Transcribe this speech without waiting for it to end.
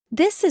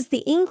This is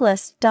the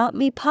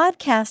Englist.me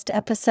podcast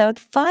episode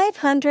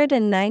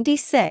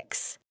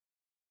 596.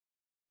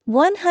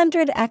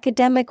 100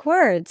 Academic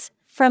Words,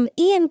 from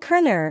Ian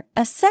Kerner,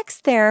 A Sex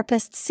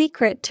Therapist's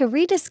Secret to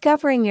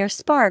Rediscovering Your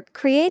Spark,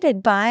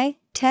 created by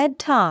TED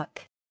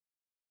Talk.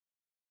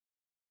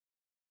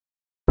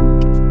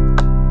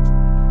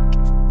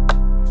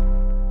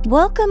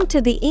 Welcome to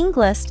the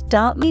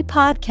Englist.me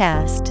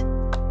podcast.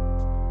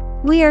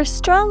 We are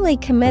strongly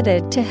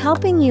committed to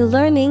helping you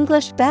learn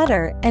English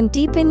better and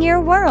deepen your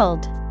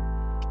world.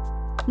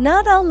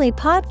 Not only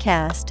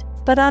podcast,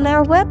 but on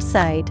our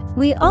website,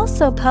 we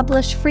also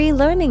publish free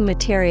learning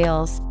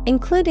materials,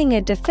 including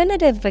a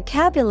definitive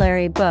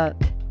vocabulary book,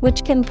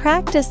 which can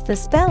practice the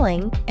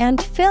spelling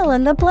and fill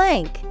in the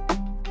blank.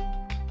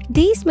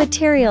 These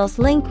materials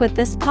link with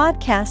this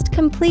podcast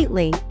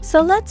completely,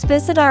 so let's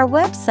visit our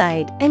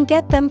website and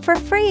get them for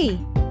free.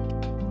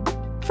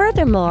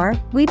 Furthermore,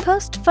 we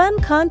post fun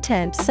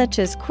content such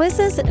as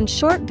quizzes and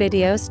short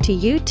videos to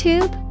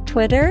YouTube,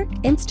 Twitter,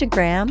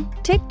 Instagram,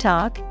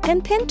 TikTok,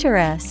 and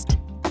Pinterest.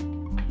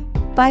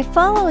 By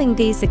following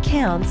these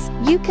accounts,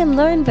 you can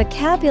learn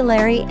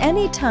vocabulary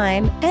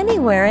anytime,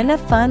 anywhere in a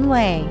fun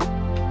way.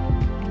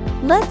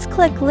 Let's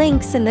click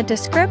links in the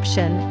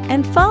description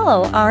and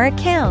follow our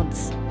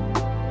accounts.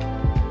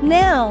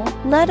 Now,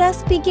 let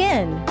us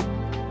begin.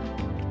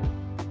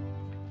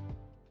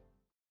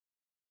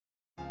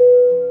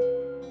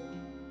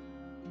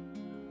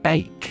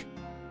 Ache.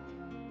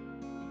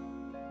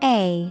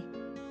 A-C-H-E.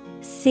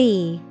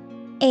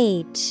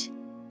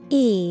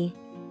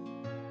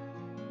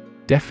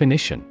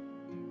 Definition: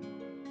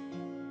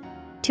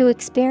 To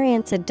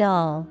experience a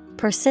dull,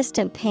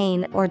 persistent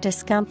pain or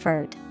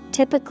discomfort,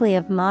 typically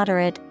of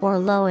moderate or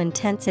low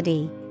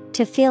intensity,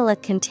 to feel a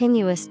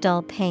continuous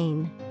dull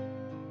pain.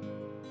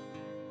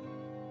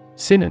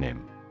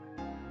 Synonym: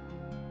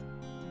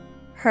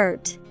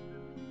 Hurt,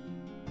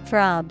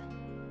 throb,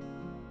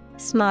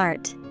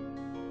 smart.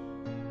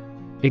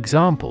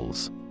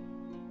 Examples: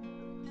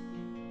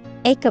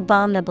 Ache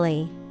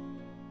abominably.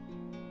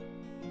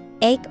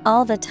 Ache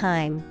all the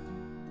time.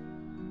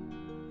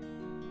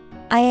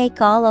 I ache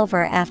all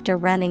over after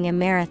running a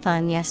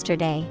marathon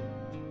yesterday.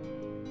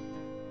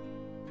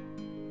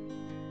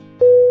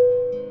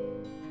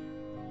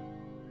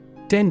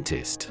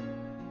 Dentist.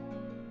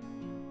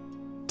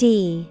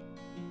 D-E-N-T-I-S-T.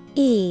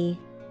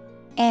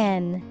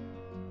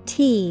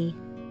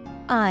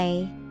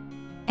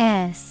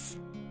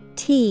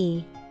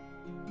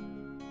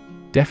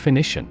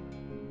 Definition: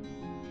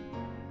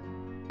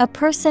 A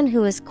person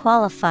who is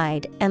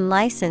qualified and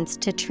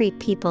licensed to treat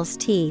people's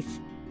teeth.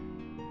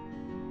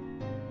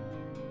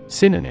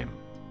 Synonym: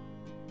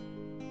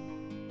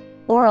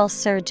 Oral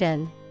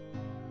surgeon,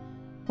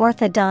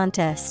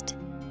 orthodontist,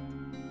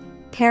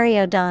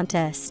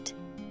 periodontist.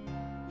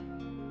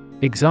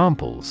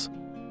 Examples: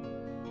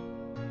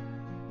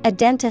 A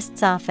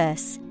dentist's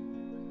office.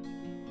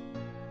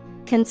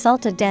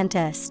 Consult a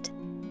dentist.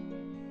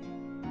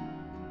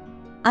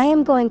 I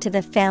am going to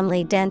the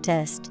family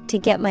dentist to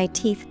get my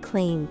teeth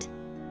cleaned.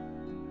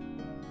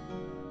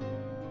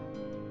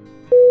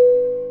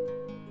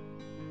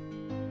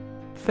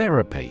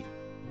 Therapy.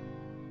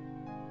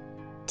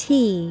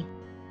 T-H-E-R-A-P-Y.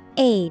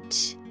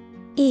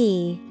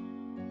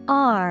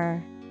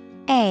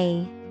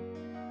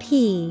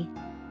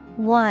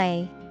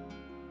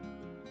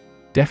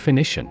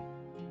 Definition: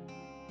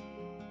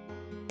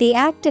 The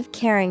act of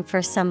caring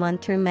for someone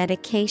through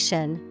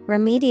medication,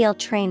 remedial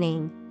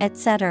training,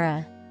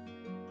 etc.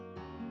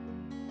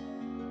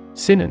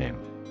 Synonym: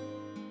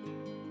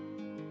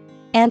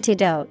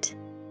 Antidote,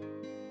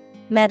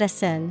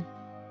 medicine,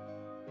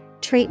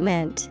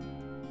 treatment.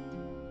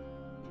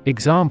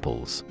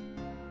 Examples: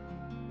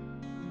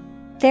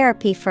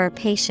 Therapy for a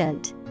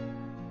patient.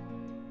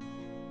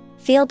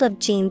 Field of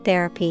gene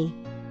therapy.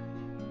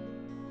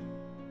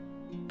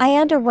 I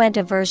underwent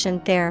aversion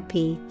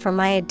therapy for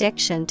my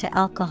addiction to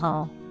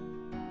alcohol.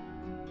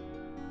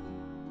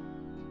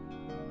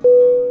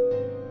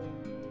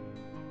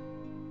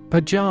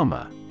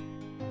 Pajama.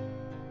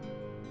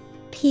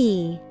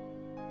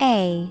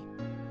 P-A-J-A-M-A.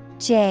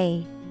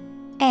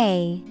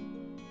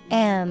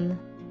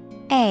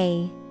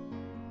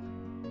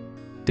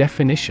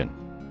 Definition: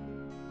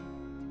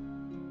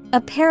 A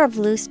pair of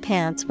loose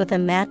pants with a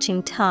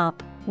matching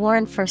top,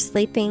 worn for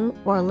sleeping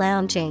or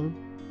lounging.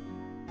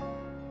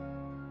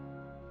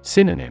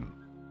 Synonym: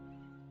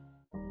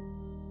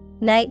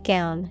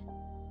 Nightgown,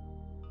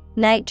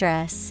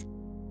 nightdress.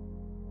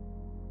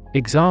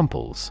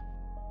 Examples: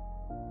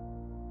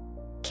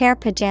 Care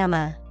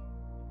pajama,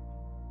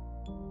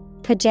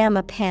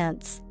 pajama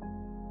pants.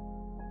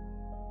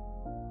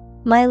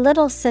 My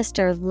little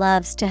sister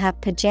loves to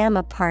have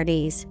pajama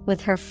parties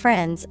with her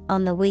friends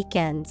on the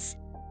weekends.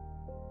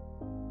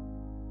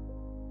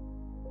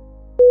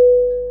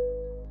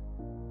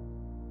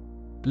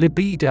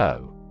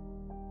 Libido.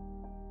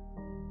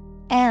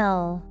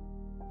 L-I-B-I-D-O.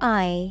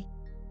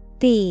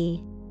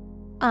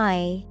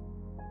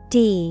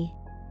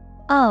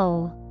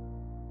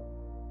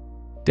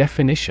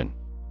 Definition: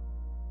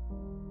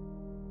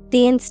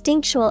 The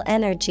instinctual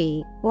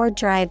energy or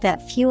drive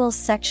that fuels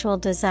sexual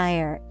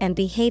desire and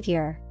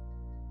behavior.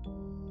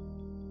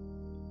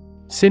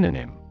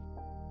 Synonym: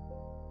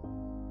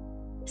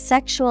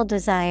 Sexual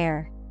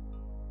desire,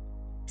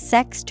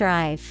 sex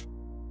drive,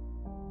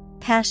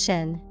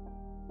 passion.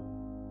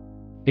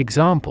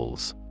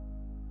 Examples: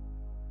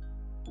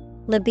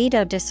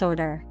 Libido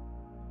disorder,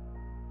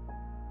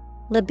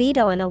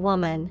 libido in a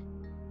woman.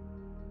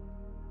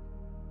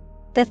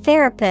 The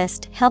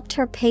therapist helped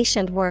her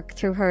patient work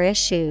through her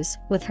issues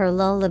with her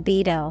low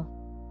libido.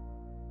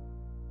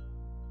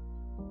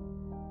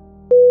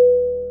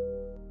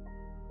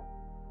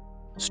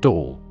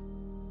 Stall.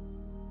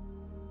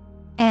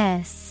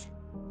 S-T-A-L-L.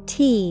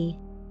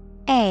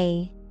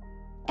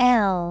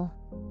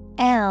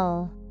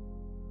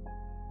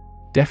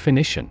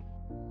 Definition: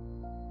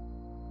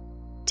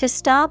 To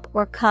stop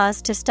or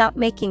cause to stop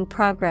making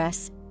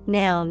progress.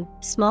 Noun,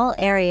 small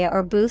area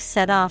or booth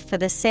set off for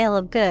the sale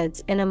of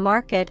goods in a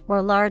market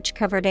or large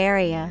covered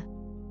area.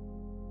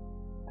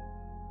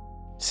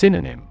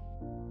 Synonym: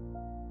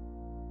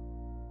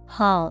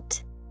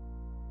 Halt,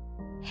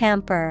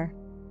 hamper.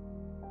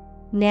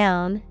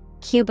 Noun,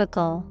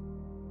 cubicle.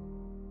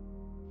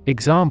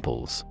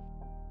 Examples: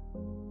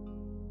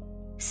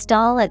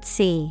 Stall at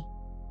sea,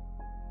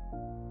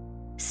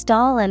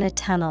 stall in a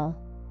tunnel.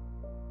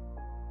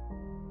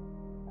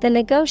 The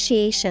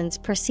negotiations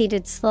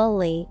proceeded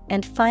slowly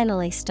and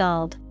finally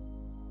stalled.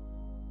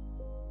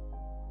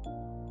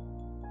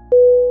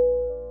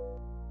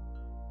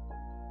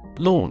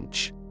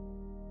 Launch.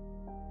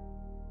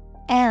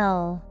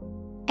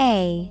 L-A-U-N-C-H.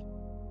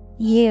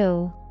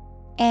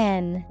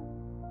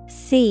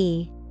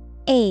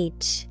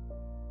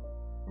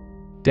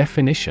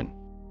 Definition: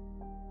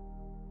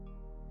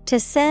 To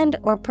send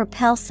or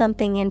propel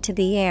something into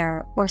the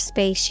air or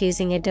space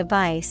using a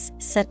device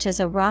such as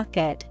a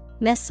rocket,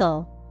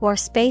 missile, or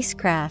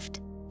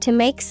spacecraft, to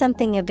make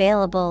something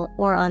available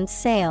or on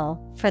sale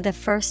for the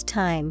first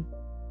time.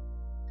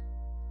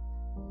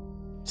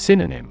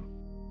 Synonym: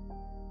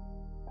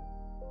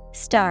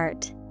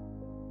 Start,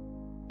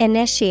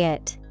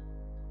 initiate,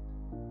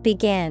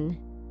 begin.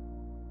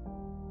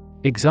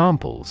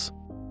 Examples: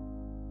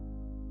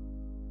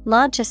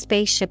 Launch a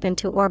spaceship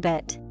into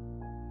orbit.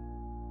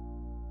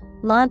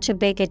 Launch a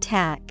big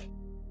attack.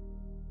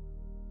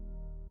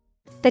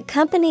 The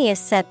company is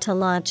set to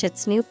launch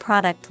its new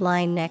product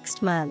line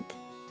next month.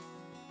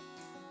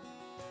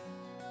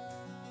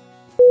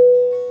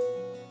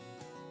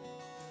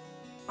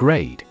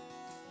 Grade.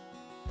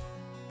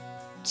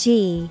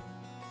 G-R-A-D-E.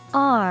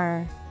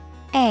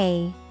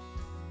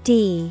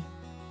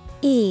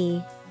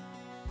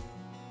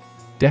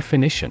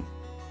 Definition: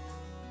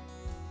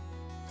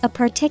 A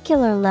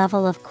particular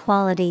level of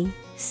quality,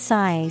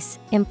 size,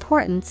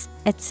 importance,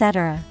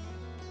 etc.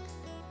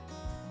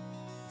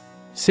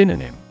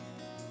 Synonym: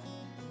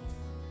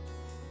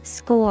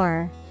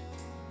 Score,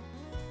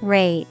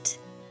 rate,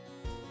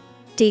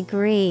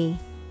 degree.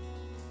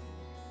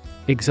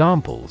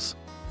 Examples: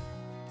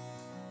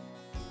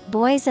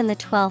 Boys in the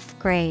 12th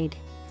grade.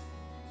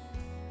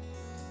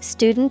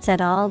 Students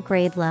at all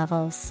grade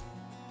levels.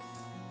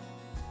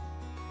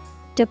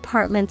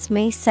 Departments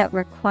may set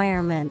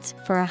requirements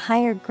for a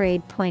higher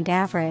grade point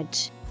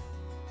average.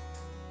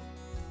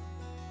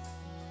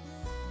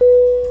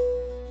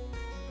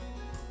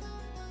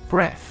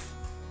 Breath.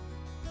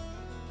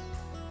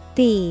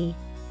 B-R-E-A-T-H.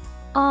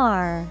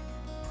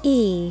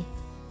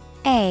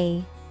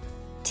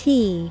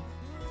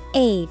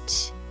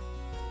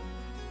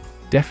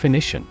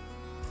 Definition: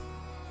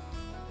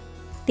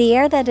 The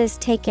air that is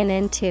taken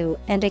into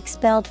and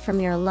expelled from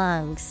your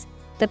lungs.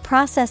 The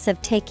process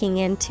of taking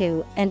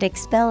into and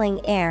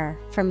expelling air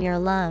from your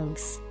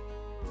lungs.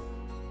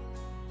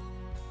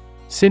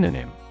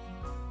 Synonym: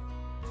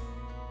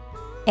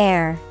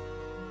 Air,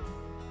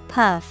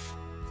 puff,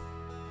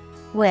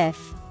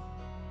 whiff.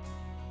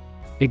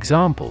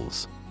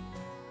 Examples: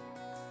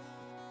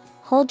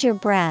 Hold your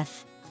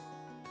breath.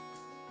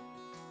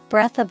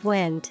 Breath of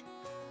wind.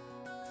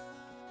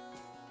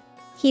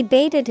 He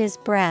bated his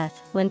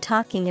breath when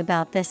talking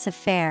about this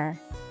affair.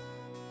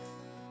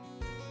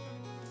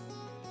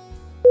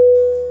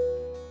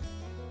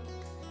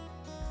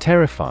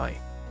 Terrify.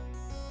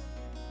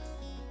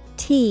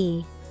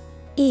 T-E-R-R-I-F-Y.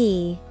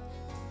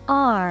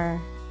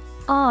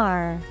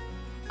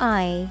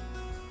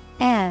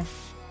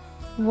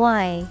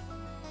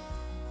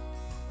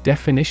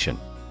 Definition: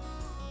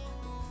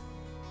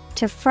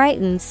 To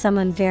frighten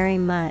someone very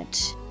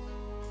much.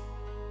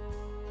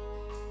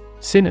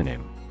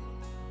 Synonym: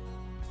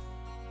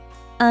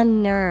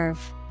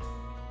 Unnerve,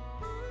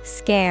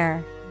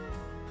 scare,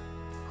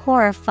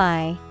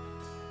 horrify.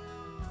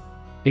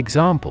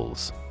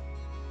 Examples: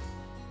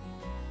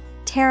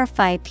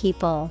 Terrify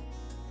people.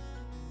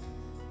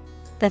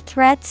 The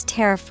threats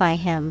terrify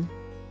him.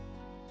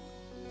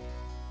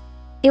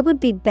 It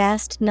would be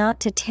best not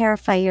to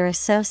terrify your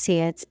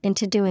associates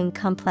into doing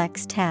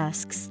complex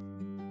tasks.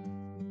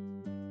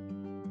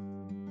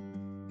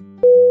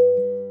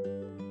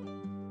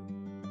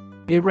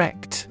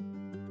 Erect.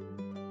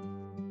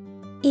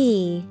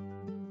 E-R-E-C-T.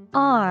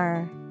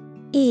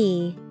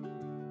 E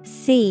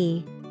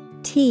C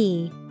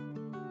T.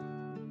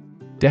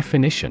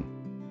 Definition: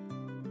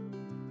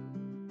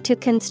 To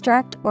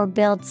construct or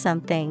build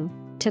something,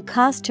 to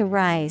cause to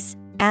rise,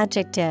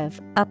 adjective,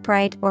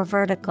 upright or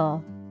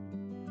vertical.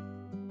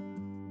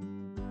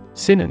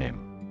 Synonym: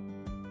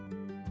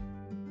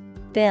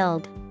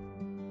 Build,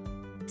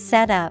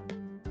 set up,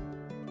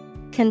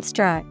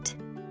 construct.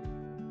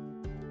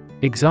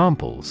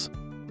 Examples: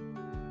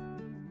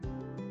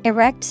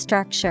 Erect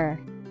structure.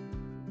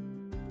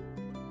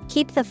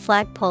 Keep the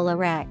flagpole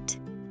erect.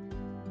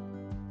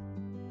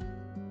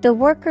 The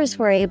workers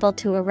were able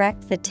to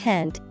erect the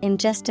tent in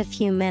just a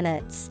few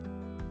minutes.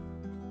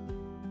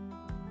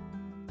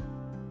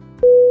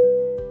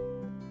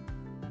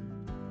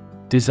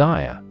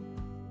 Desire.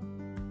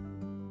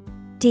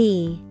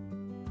 D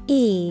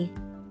E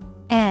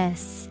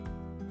S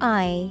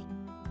I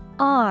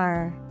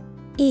R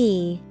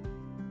E.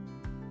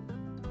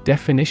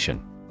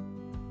 Definition: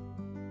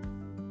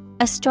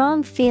 A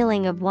strong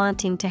feeling of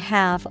wanting to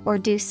have or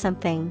do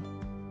something.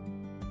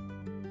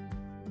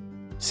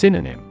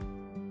 Synonym: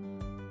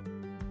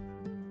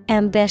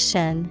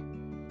 Ambition,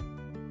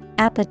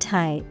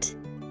 appetite,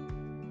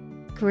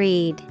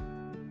 greed.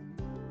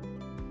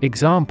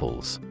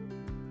 Examples: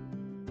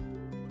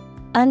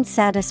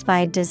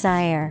 Unsatisfied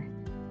desire,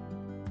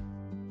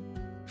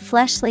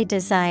 fleshly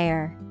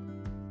desire.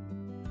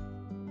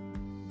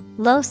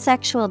 Low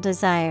sexual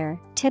desire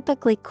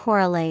typically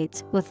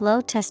correlates with low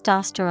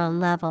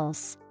testosterone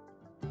levels.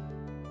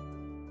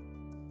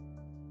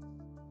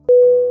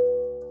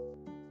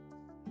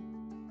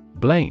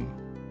 Blame.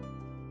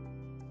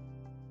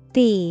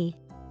 B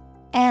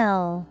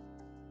L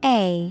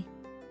A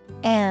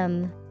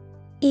M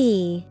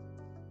E.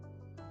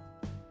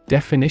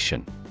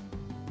 Definition: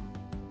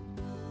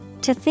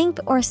 To think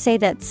or say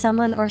that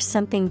someone or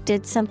something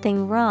did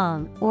something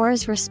wrong or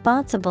is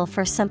responsible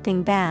for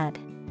something bad.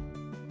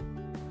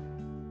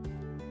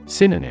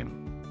 Synonym: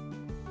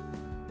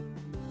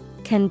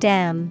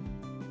 Condemn,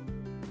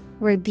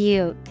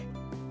 rebuke,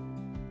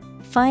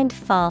 find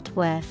fault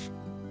with.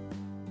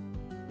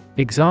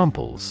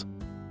 Examples: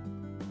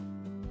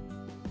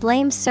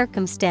 Blame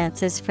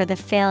circumstances for the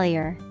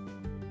failure.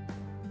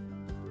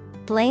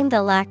 Blame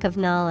the lack of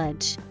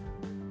knowledge.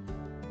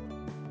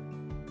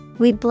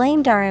 We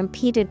blamed our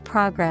impeded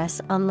progress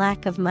on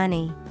lack of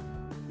money.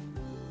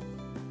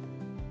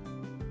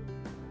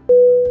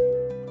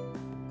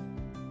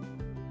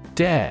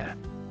 Dare.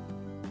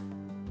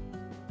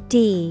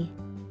 D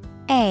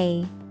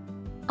A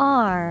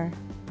R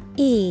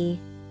E.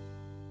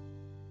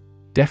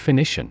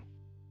 Definition: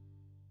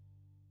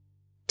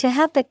 To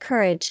have the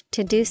courage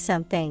to do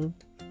something.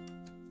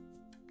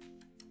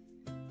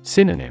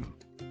 Synonym: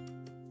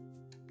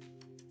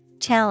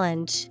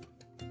 Challenge,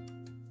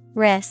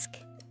 risk,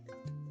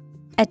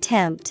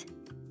 attempt.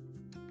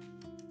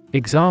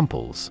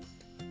 Examples: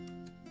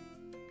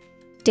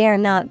 Dare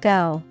not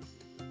go.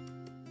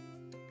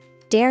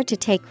 Dare to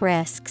take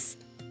risks.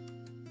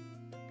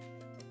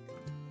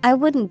 I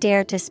wouldn't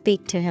dare to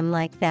speak to him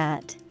like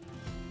that.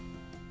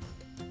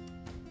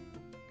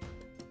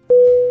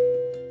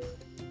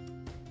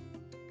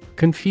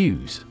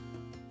 Confuse.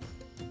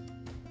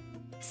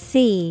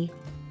 C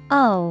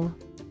O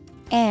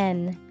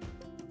N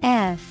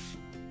F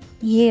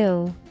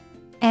U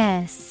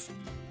S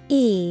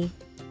E.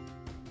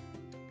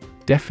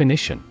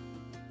 Definition: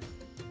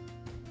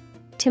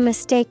 To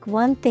mistake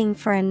one thing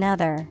for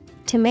another,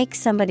 to make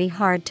somebody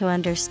hard to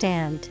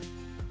understand.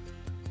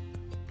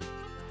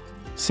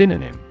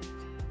 Synonym: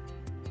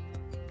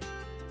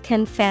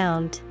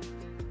 Confound,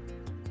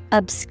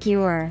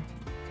 obscure,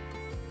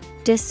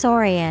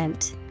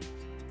 disorient.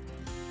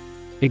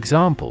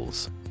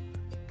 Examples: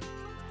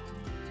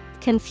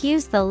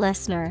 Confuse the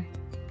listener.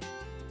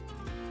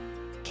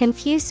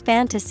 Confuse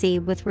fantasy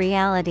with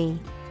reality.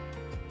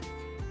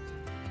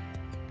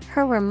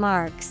 Her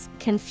remarks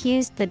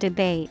confused the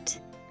debate.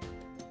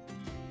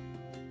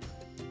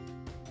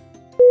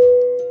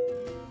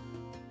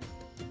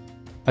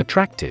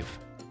 Attractive.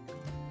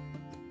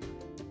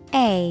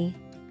 A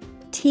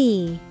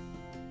T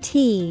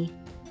T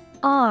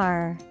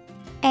R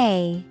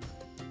A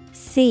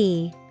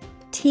C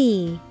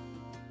T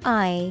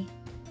I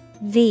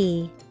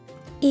V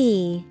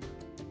E.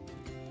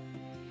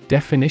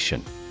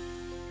 Definition: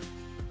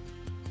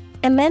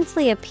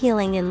 Immensely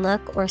appealing in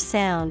look or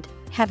sound,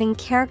 having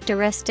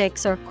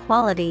characteristics or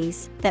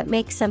qualities that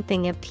make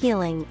something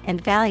appealing and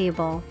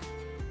valuable.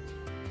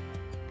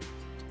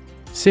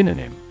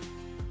 Synonym: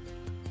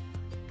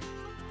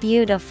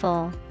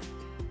 Beautiful,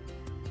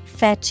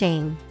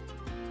 fetching,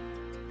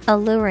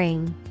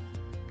 alluring.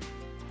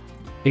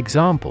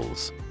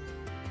 Examples: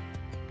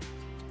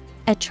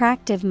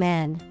 Attractive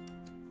men.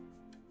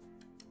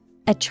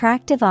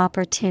 Attractive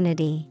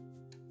opportunity.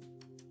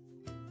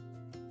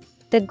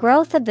 The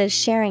growth of the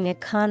sharing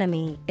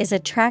economy is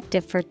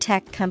attractive for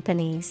tech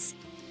companies.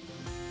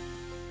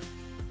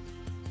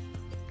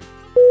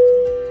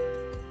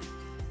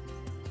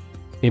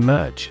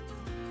 Emerge.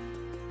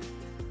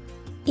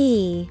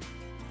 E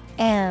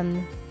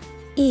M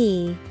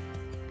E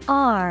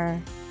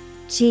R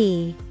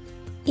G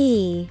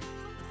E.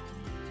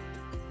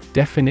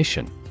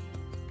 Definition: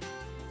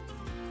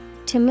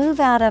 To move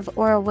out of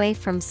or away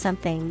from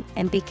something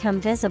and become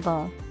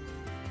visible.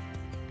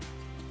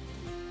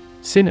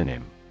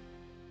 Synonym: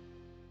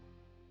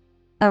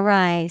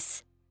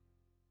 Arise,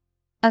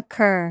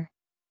 occur,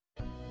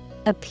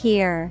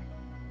 appear.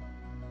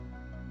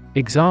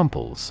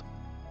 Examples: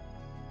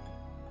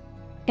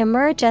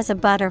 Emerge as a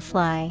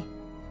butterfly.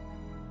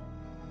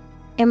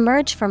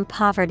 Emerge from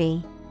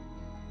poverty.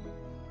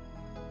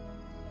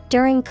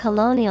 During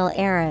colonial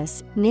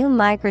eras, new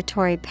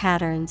migratory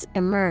patterns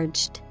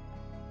emerged.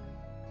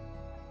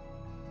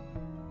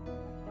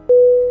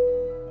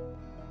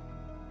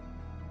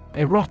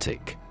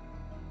 Erotic: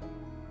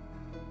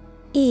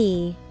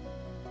 E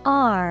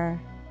R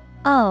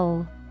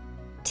O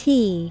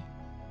T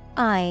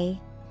I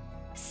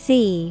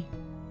C.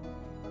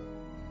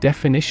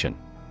 Definition: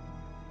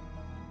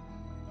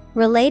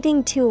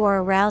 Relating to or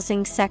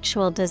arousing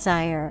sexual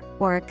desire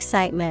or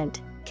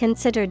excitement,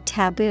 considered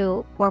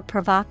taboo or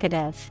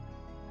provocative.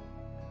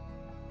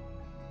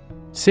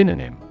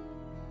 Synonym: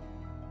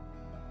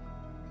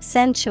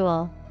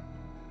 Sensual,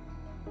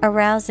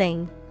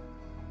 arousing,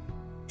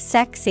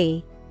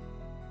 sexy.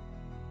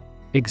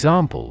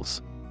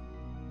 Examples: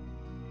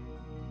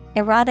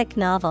 Erotic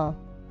novel.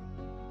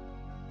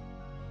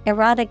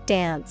 Erotic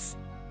dance.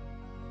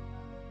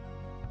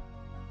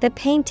 The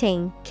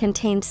painting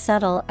contained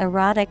subtle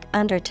erotic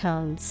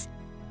undertones.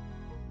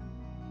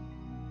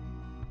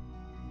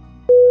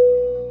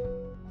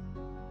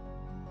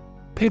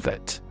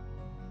 Pivot: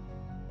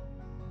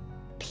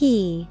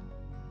 P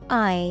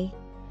I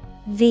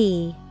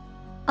V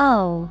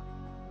O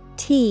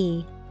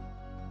T.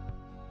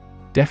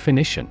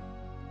 Definition: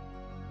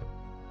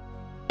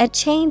 A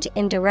change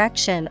in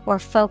direction or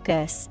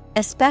focus,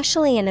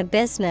 especially in a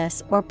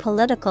business or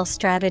political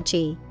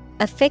strategy.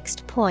 A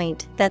fixed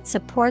point that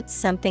supports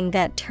something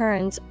that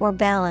turns or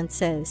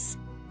balances.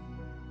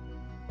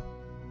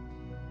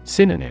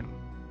 Synonym: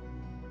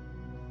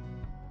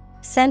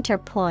 Center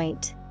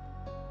point,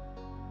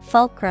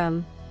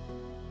 fulcrum,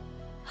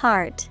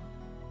 heart.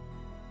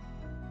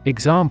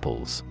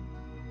 Examples: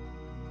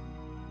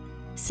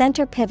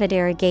 Center pivot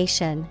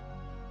irrigation.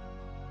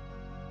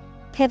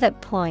 Pivot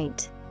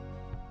point.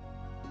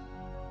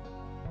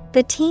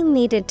 The team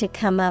needed to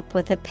come up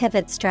with a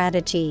pivot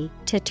strategy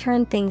to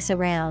turn things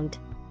around.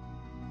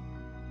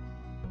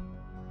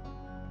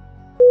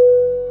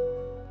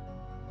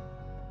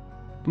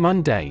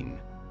 Mundane: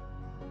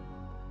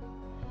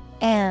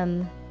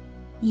 M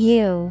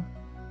U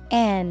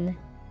N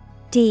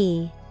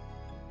D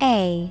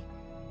A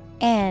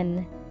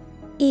N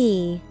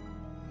E.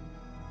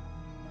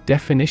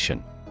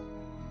 Definition: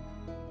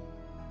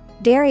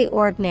 Very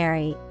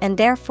ordinary and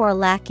therefore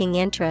lacking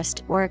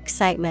interest or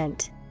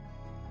excitement.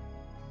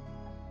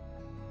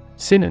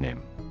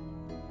 Synonym: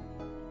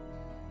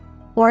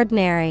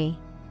 Ordinary,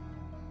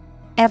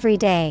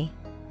 everyday,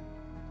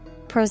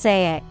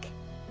 prosaic.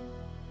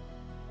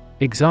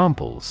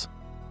 Examples: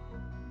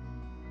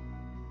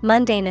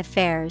 Mundane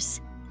affairs.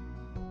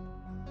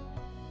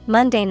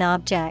 Mundane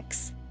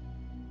objects.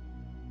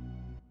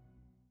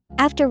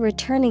 After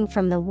returning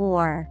from the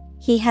war,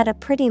 he had a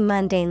pretty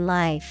mundane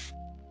life.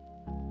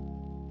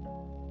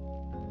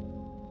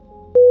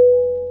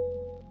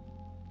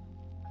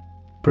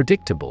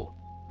 Predictable: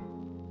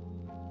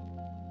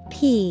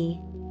 P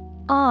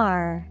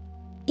R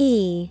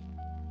E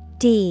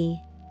D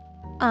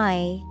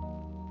I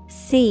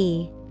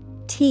C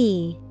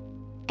T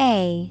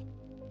A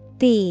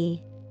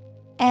B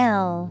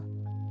L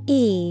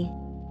E.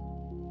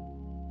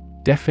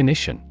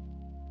 Definition: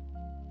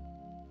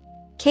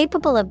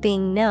 Capable of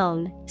being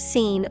known,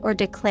 seen, or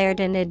declared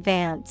in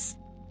advance.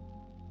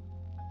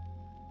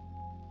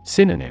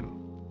 Synonym: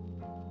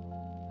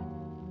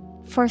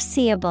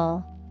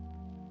 Foreseeable,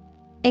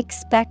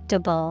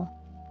 expectable,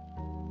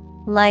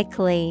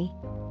 likely.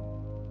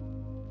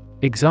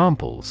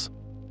 Examples: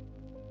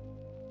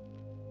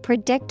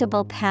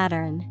 Predictable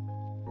pattern.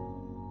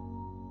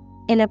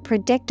 In a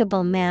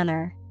predictable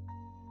manner.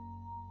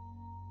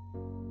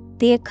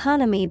 The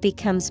economy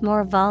becomes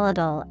more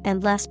volatile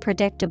and less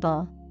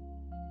predictable.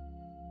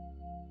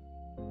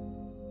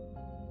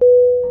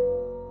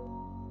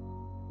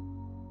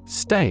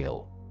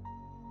 Stale: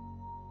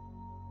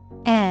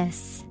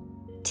 S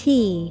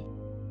T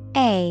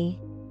A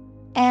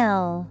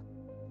L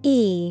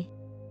E.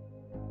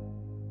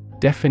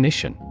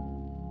 Definition: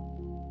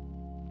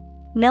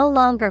 No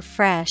longer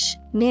fresh,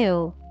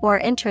 new, or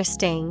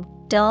interesting,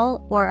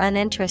 dull or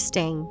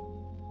uninteresting.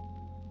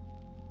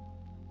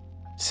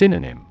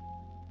 Synonym: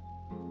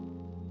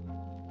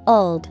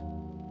 Old,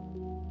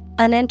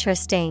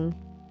 uninteresting,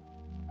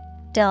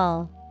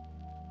 dull.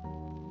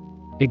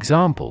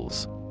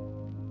 Examples: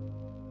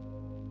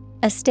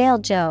 A stale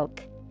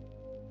joke.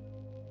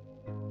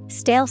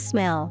 Stale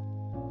smell.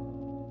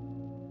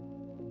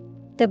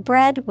 The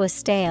bread was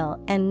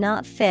stale and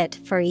not fit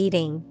for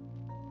eating.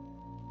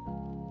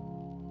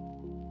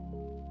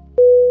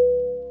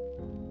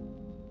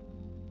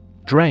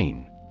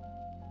 Drain: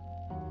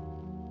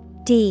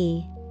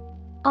 D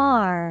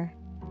R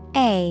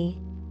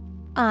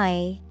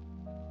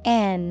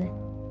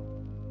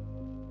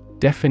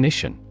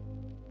Definition: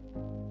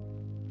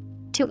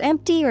 To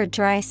empty or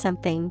dry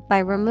something by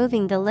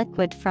removing the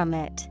liquid from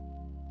it.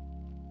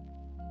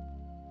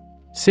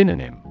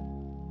 Synonym: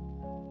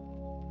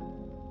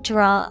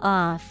 Draw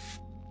off,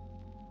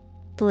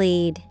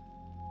 bleed.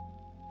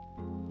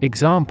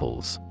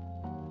 Examples: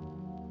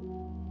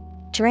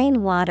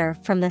 Drain water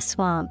from the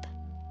swamp.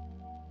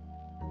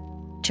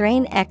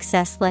 Drain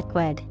excess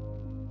liquid.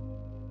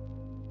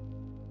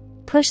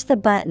 Push the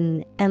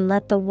button and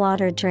let the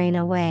water drain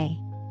away.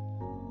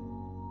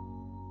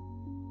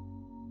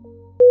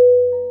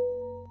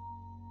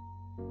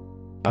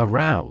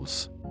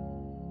 Arouse.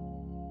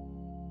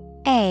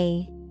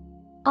 A-R-O-U-S-E.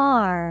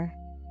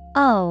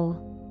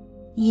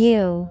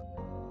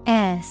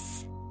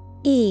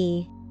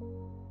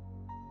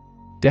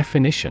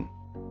 Definition: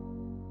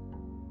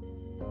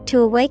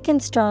 To awaken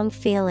strong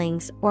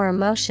feelings or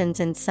emotions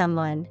in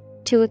someone,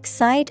 to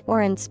excite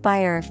or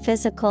inspire a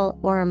physical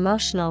or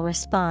emotional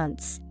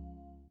response.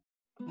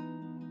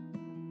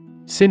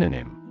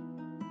 Synonym: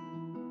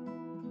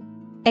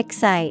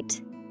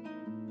 Excite,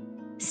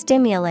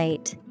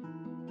 stimulate,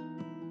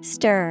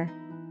 stir.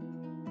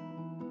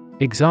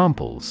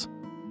 Examples: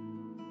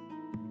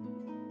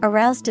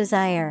 Arouse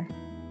desire.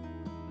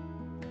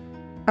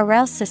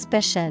 Arouse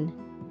suspicion.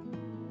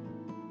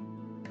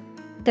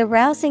 The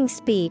rousing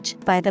speech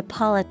by the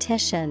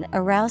politician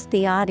aroused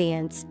the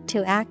audience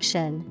to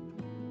action.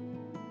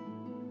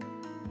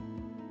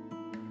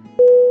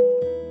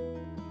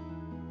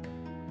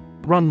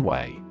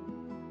 Runway.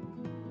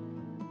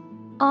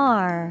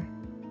 R-U-N-W-A-Y.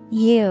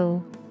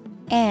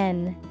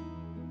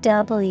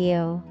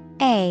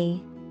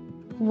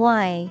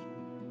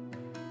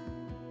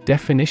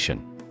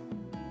 Definition: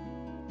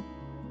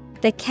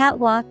 The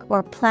catwalk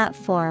or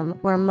platform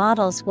where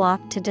models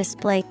walk to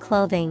display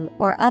clothing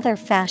or other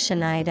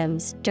fashion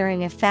items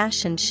during a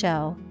fashion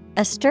show,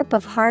 a strip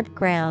of hard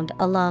ground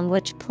along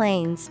which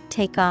planes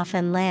take off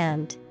and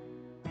land.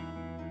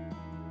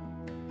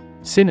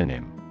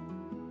 Synonym: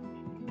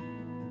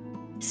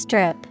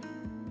 Strip,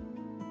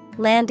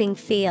 landing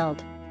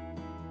field,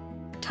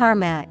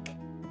 tarmac.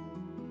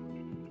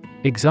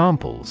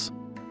 Examples: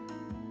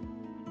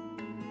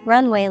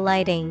 Runway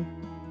lighting.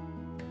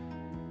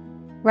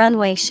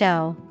 Runway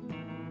show.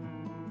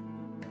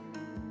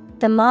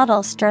 The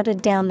model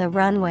strutted down the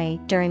runway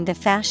during the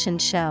fashion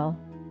show.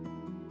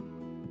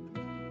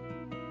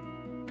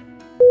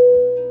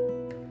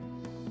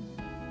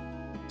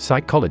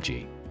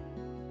 Psychology.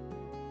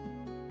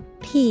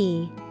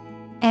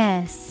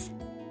 P-S-Y-C-H-O-L-O-G-Y.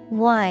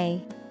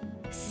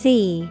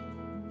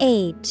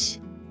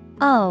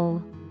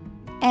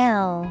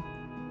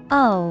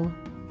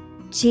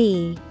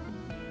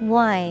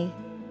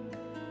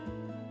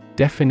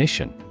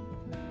 Definition: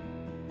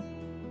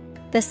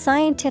 The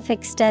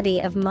scientific study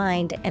of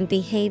mind and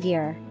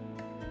behavior.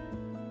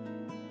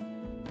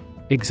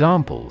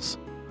 Examples: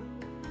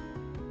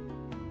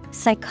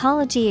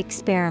 Psychology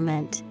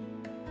experiment.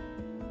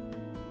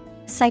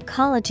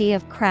 Psychology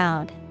of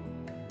crowd.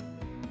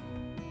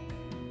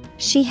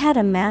 She had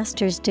a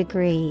master's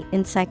degree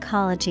in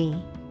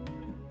psychology.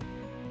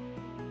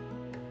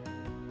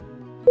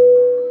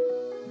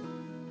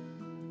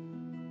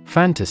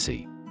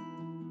 Fantasy.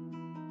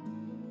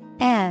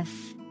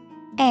 F-A-N-T-A-S-Y.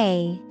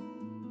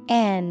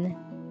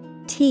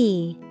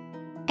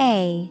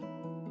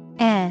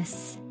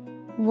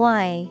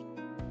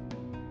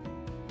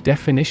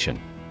 Definition: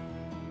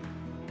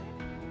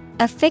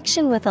 A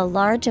fiction with a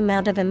large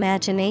amount of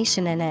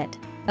imagination in it,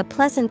 a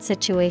pleasant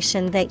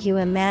situation that you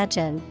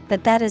imagine,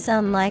 but that is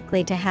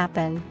unlikely to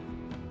happen.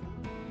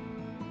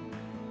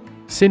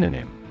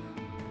 Synonym: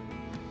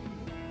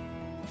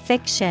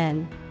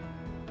 Fiction,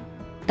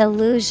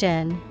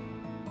 illusion,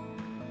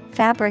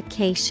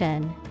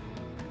 fabrication.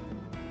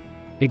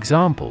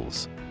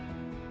 Examples: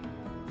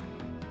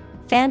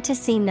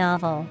 Fantasy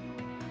novel.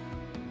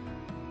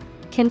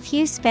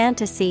 Confuse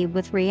fantasy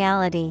with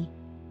reality.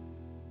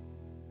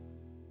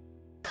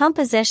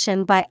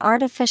 Composition by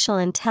artificial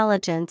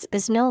intelligence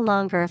is no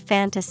longer a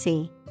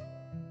fantasy.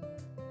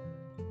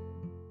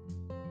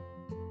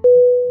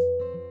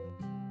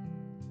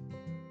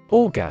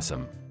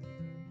 Orgasm.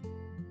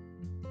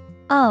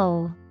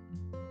 O-R-G-A-S-M.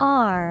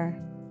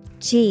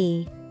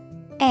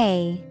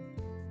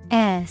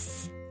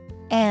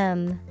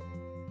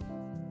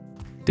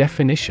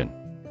 Definition: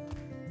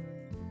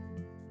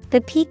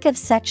 The peak of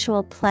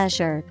sexual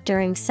pleasure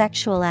during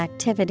sexual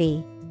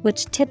activity,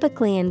 which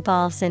typically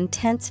involves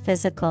intense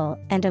physical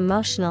and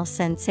emotional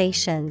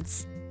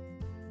sensations.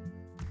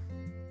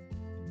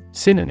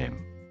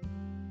 Synonym: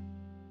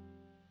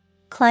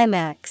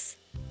 Climax,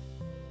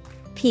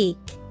 peak,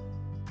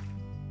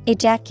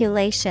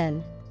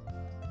 ejaculation.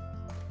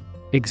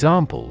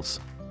 Examples: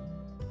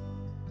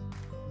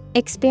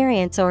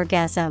 Experience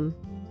orgasm.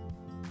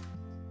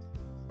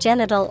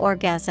 Genital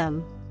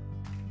orgasm.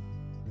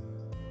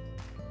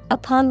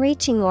 Upon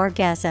reaching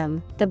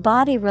orgasm, the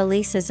body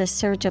releases a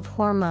surge of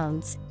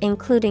hormones,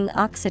 including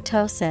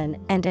oxytocin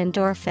and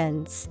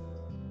endorphins.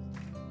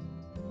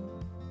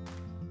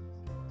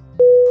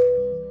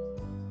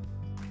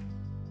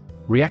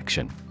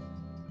 Reaction.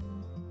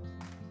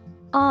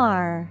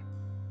 R-E-A-C-T-I-O-N.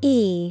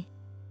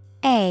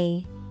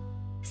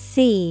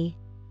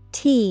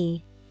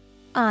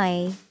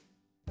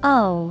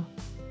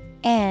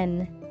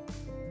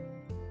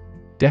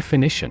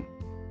 Definition.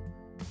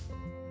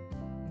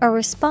 A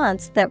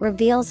response that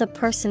reveals a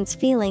person's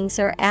feelings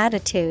or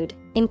attitude.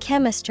 In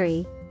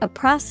chemistry, a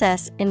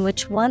process in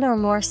which one or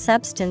more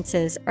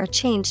substances are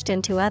changed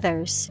into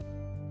others.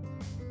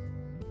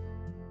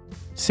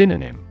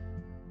 Synonym.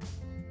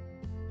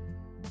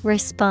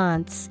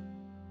 Response,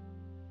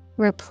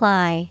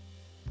 reply,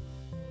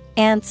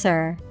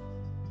 answer.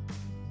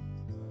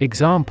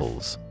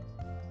 Examples.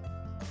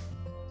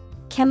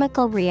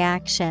 Chemical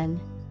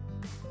reaction.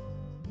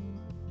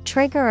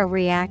 Trigger a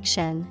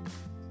reaction.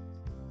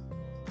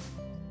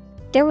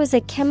 There was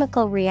a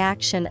chemical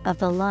reaction of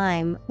the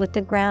lime with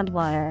the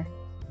groundwater.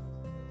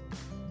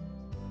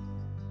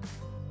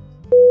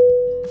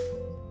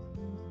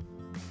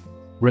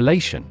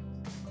 Relation.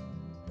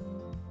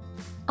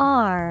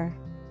 R-E-L-A-T-I-O-N.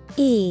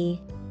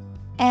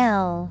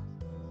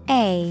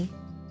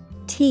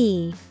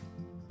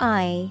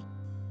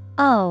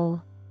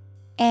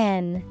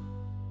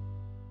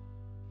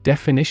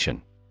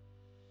 Definition.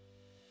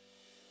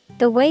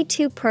 The way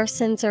two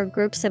persons or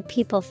groups of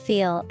people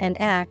feel and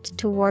act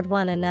toward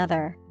one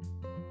another.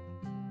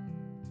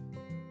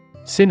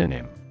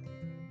 Synonym.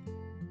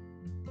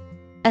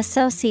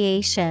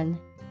 Association,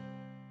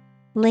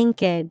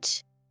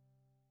 linkage,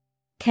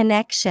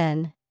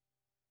 connection.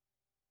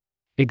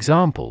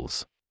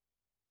 Examples.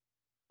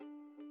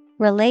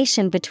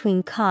 Relation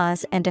between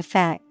cause and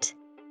effect.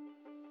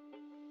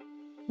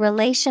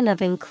 Relation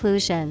of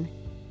inclusion.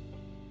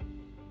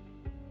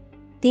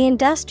 The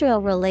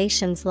industrial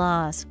relations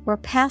laws were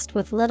passed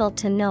with little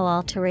to no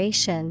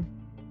alteration.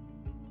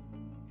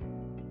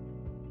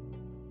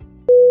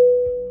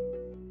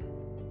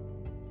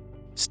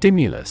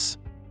 Stimulus.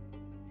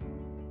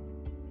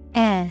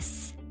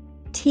 S-T-I-M-U-L-U-S.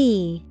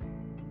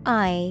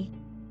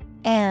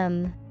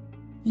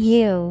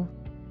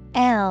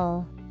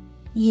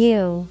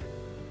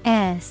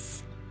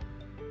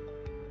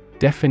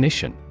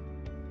 Definition.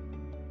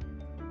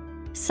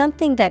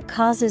 Something that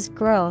causes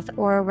growth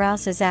or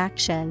arouses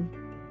action.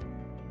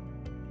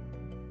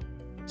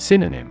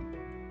 Synonym.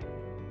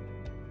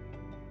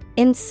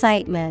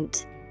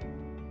 Incitement,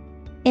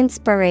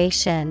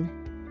 inspiration,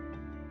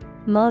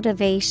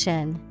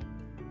 motivation.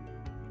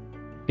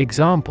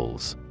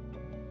 Examples.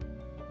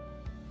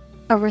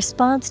 A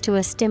response to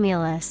a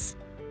stimulus.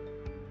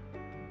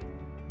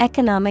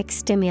 Economic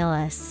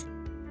stimulus.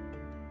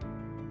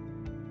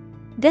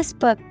 This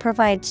book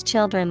provides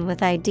children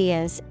with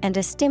ideas and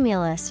a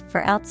stimulus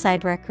for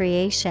outside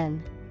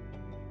recreation.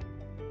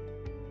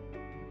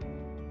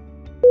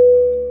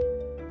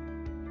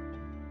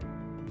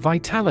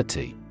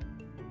 Vitality.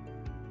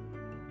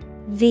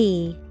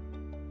 V-I-T-A-L-I-T-Y.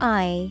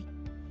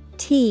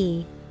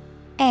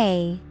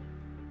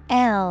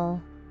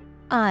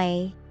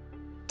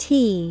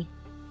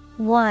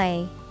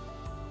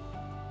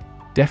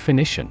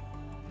 Definition.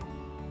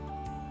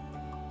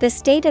 The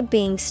state of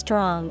being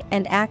strong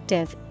and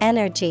active,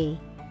 energy.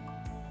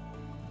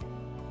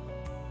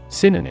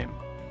 Synonym.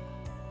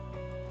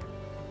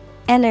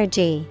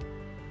 Energy,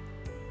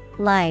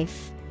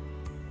 life,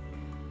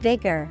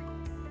 vigor.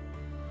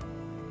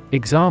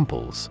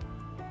 Examples.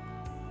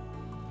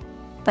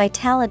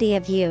 Vitality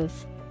of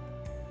youth.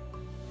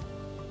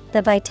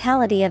 The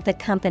vitality of the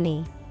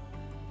company.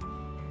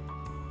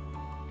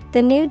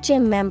 The new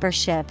gym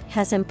membership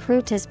has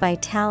improved his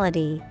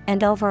vitality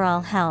and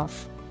overall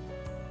health.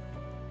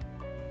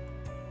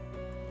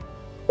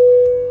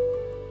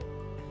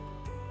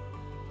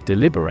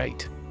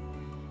 Deliberate.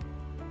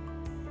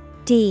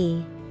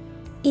 D-E-L-I-B-E-R-A-T-E.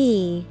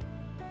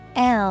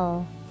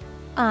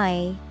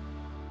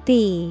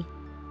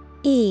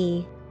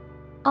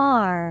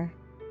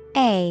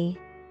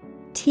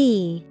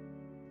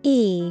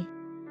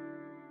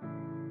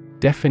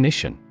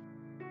 Definition.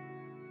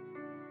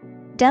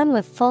 Done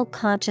with full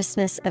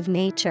consciousness of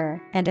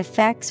nature and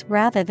effects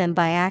rather than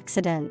by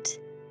accident.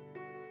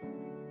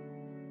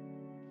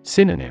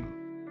 Synonym.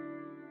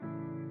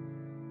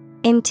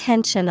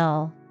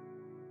 Intentional,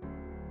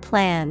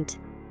 planned,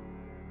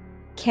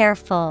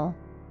 careful.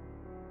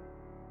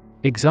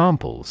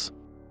 Examples.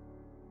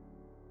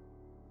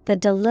 The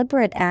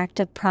deliberate act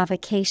of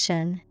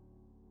provocation.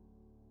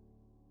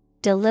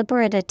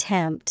 Deliberate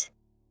attempt.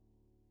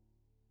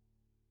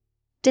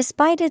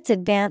 Despite its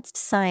advanced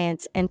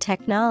science and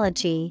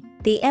technology,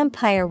 the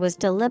empire was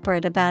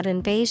deliberate about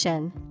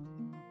invasion.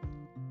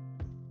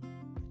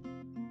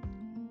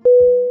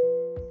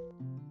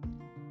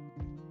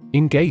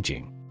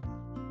 Engaging.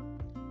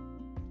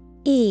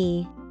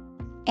 E-N-G-A-G-I-N-G.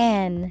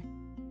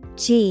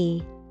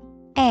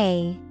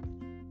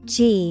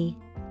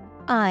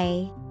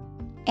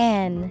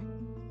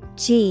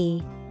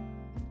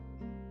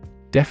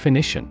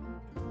 Definition.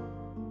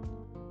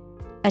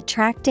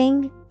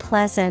 Attracting,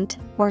 pleasant,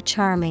 or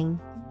charming.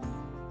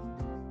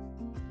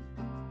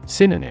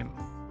 Synonym.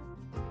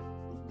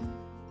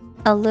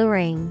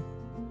 Alluring,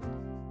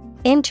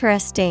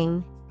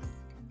 interesting,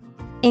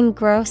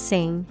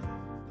 engrossing.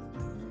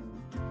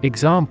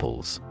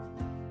 Examples: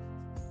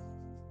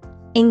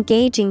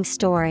 engaging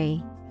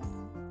story,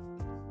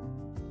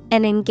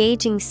 an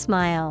engaging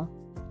smile.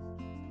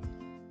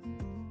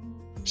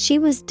 She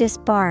was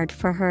disbarred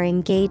for her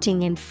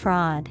engaging in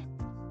fraud.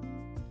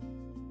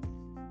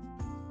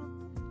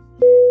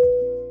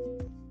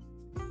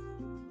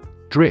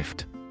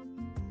 Drift.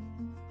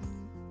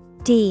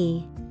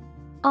 D-R-I-F-T.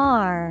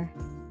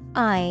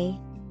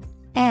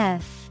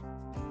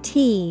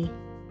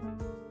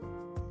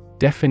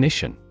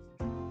 Definition: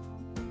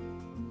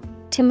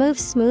 to move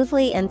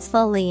smoothly and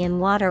slowly in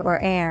water or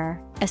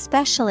air,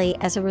 especially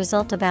as a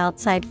result of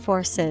outside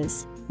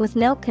forces, with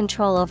no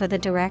control over the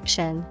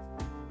direction.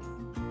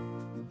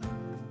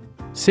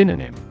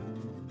 Synonym: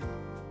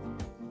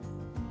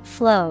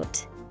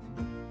 Float,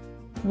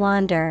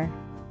 wander,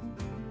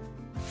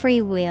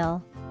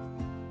 freewheel.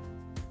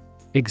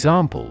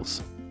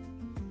 Examples: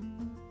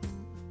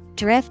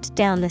 drift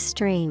down the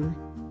stream,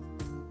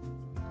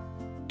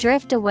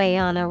 drift away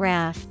on a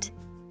raft.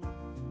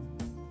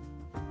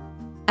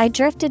 I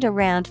drifted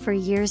around for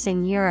years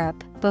in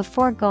Europe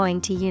before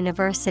going to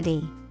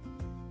university.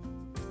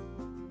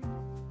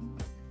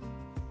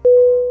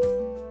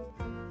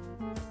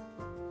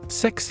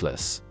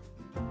 Sexless.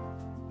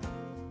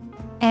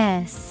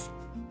 S-E-X-L-E-S-S.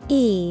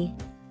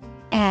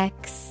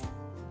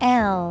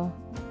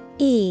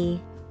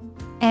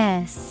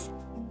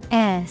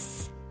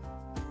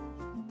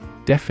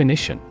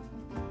 Definition: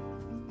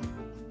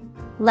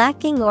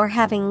 lacking or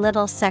having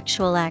little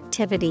sexual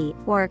activity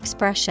or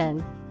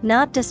expression,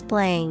 not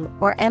displaying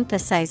or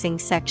emphasizing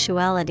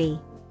sexuality.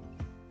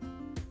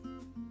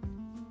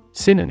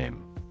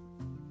 Synonym: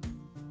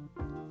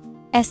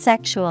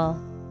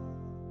 asexual,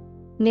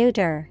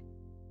 neuter,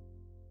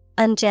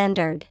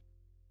 ungendered.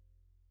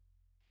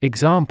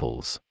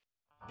 Examples: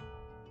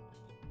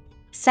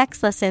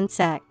 sexless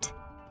insect,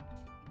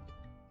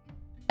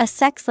 a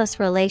sexless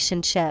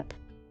relationship.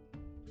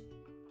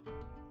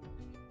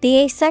 The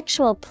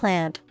asexual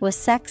plant was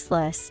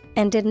sexless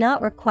and did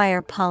not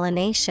require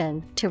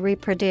pollination to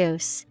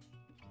reproduce.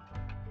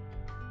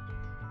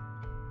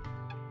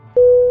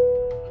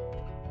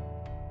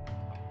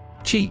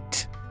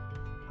 Cheat.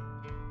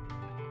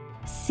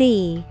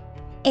 C-H-E-A-T.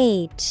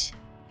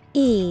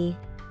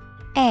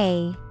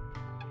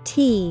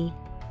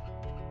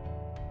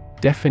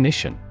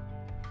 Definition: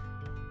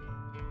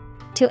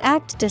 to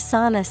act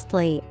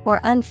dishonestly or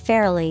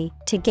unfairly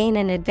to gain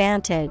an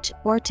advantage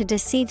or to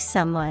deceive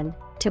someone,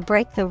 to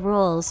break the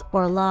rules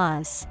or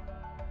laws.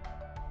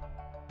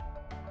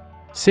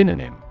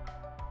 Synonym: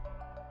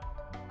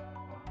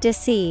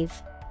 deceive,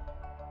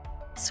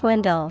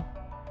 swindle,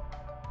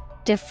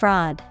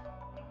 defraud.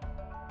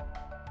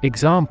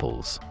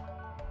 Examples: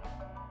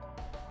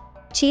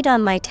 cheat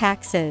on my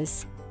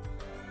taxes,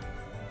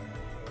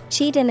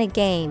 cheat in a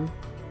game.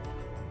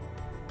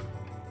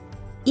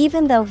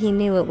 Even though he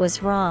knew it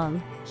was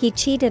wrong, he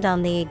cheated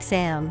on the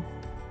exam.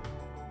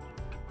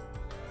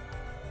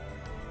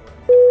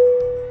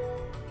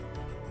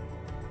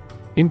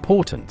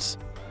 Importance.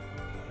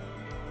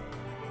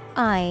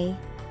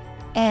 I-M-P-O-R-T-A-N-C-E.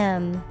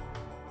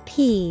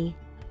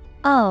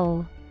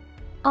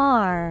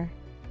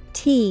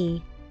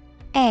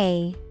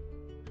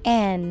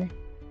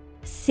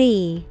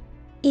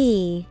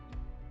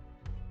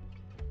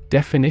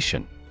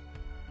 Definition: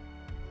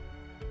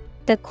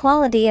 the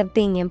quality of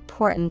being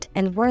important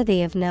and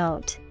worthy of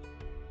note.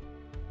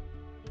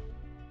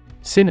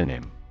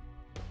 Synonym: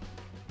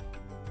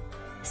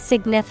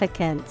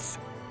 significance,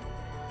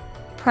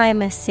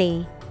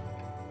 primacy,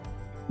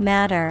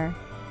 matter.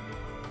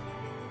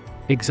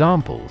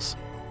 Examples: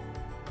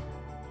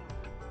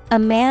 a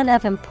man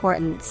of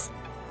importance,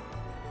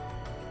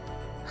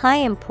 high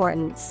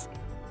importance.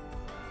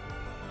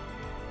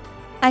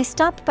 I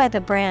stopped by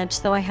the branch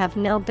though I have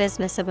no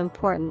business of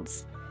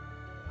importance.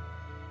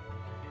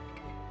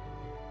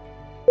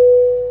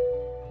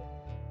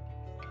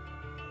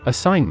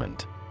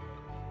 Assignment.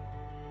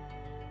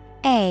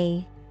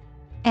 A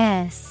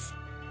S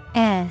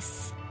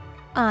S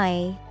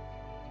I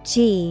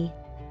G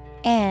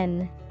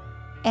N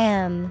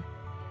M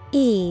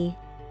E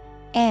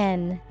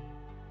N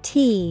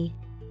T.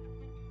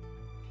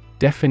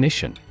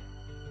 Definition: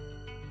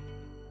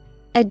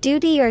 a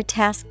duty or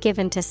task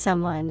given to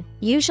someone,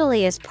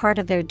 usually as part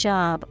of their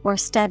job or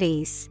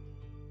studies.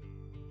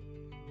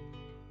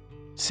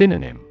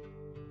 Synonym: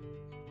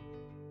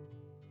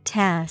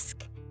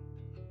 task,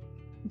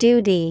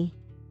 duty,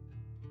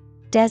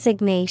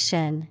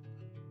 designation.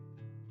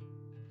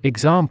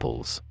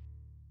 Examples: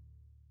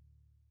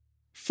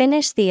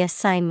 finish the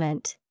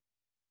assignment,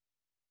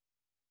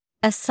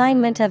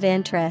 assignment of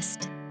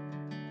interest.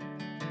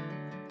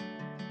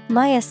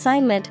 My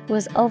assignment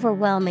was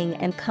overwhelming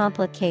and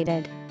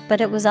complicated,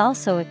 but it was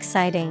also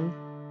exciting.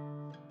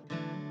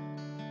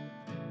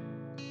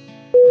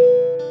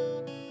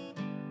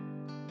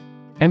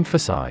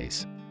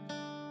 Emphasize.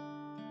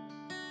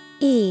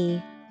 E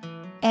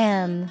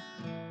M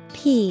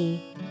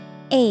P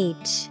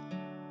H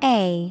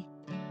A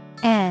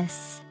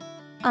S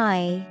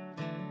I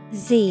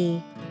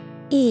Z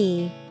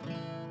E.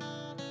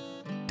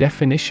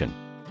 Definition: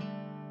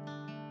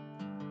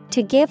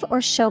 To give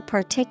or show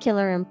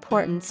particular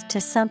importance to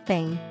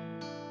something.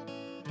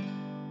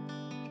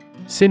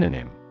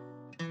 Synonym: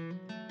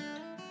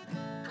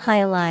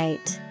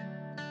 Highlight,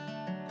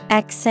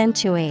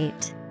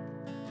 accentuate,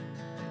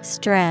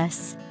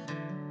 stress.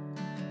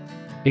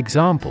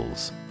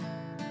 Examples: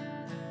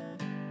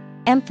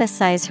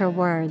 Emphasize her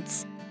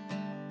words.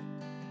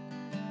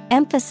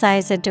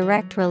 Emphasize a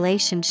direct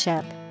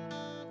relationship.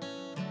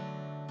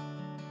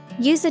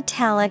 Use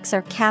italics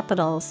or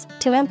capitals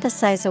to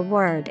emphasize a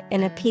word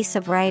in a piece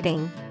of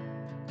writing.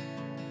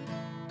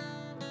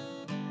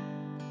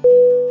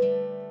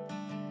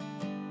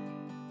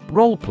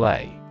 Role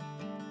play.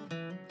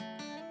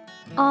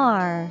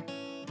 ROLEPLAY.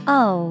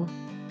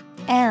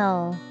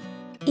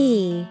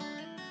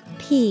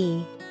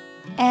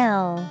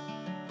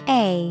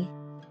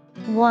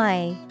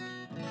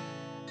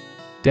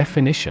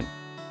 Definition: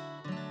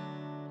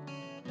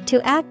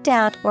 To act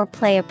out or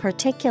play a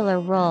particular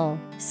role,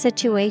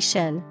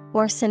 situation,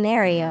 or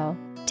scenario,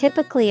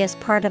 typically as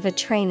part of a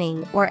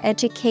training or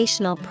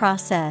educational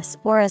process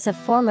or as a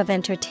form of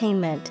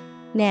entertainment.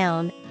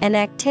 Noun, an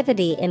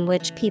activity in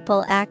which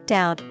people act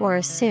out or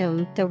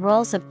assume the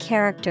roles of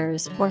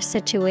characters or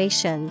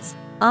situations,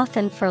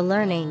 often for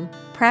learning,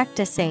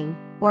 practicing,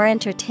 or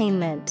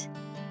entertainment.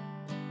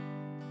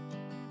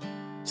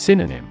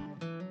 Synonym: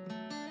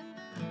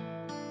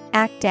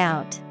 Act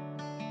out,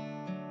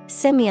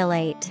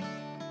 simulate,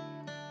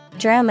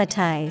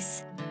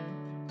 dramatize.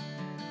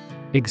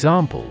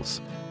 Examples: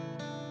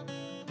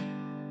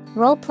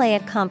 Role-play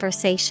a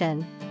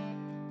conversation.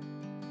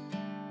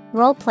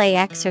 Role-play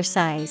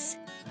exercise.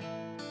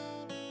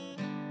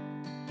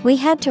 We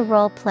had to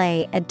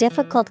role-play a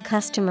difficult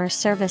customer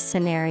service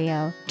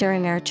scenario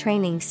during our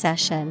training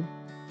session.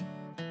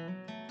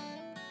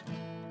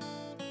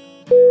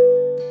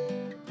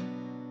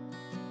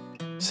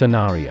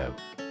 Scenario.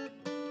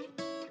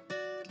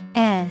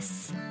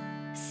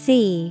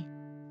 SCENARIO.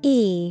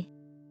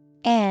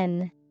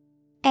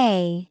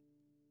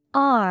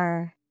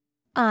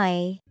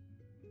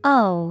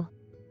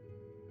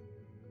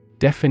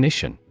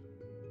 Definition: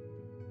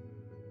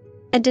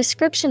 A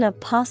description of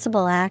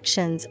possible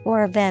actions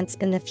or events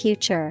in the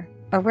future,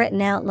 a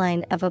written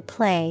outline of a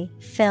play,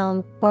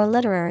 film, or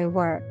literary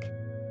work.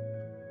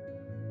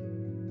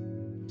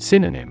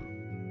 Synonym: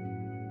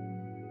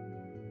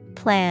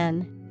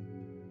 Plan,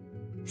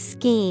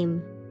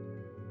 scheme,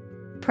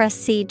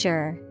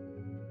 procedure.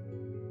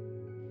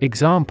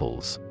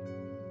 Examples: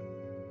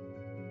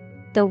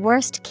 The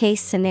worst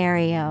case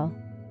scenario.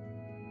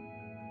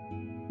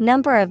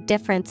 Number of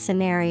different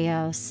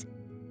scenarios.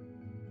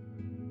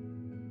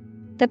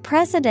 The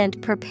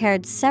president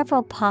prepared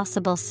several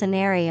possible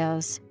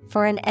scenarios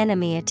for an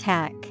enemy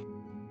attack.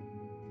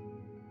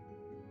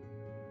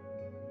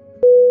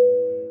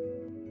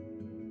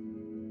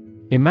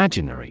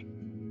 Imaginary.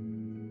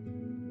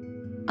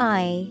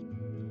 IMAGINARY.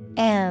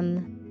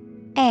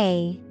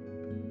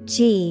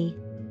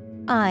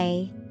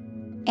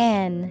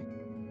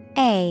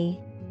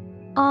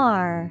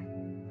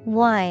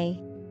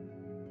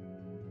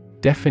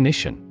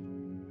 Definition: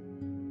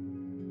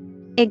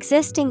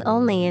 Existing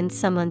only in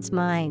someone's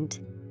mind.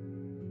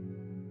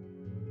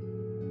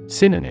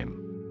 Synonym: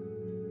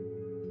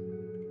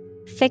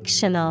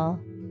 Fictional,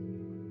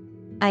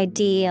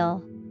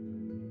 ideal,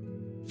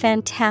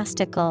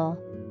 fantastical.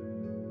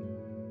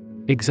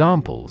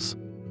 Examples: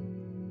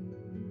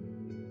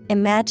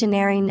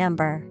 Imaginary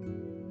number.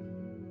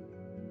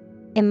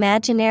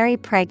 Imaginary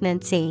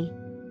pregnancy.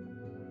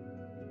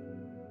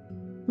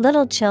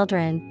 Little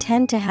children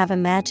tend to have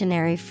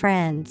imaginary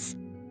friends.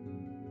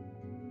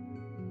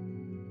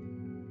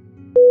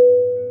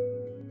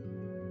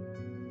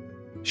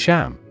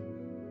 Sham.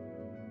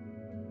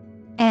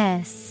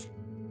 SHAM.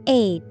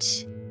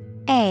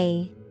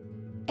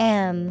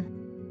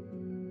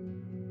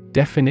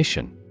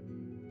 Definition: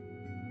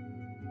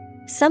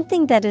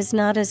 Something that is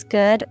not as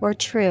good or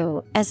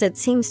true as it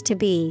seems to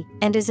be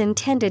and is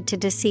intended to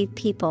deceive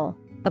people,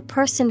 a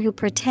person who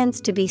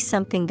pretends to be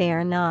something they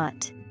are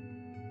not.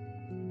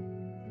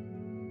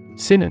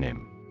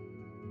 Synonym: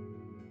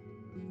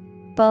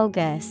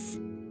 Bogus,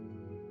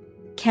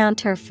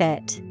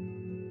 counterfeit,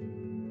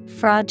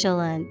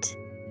 fraudulent.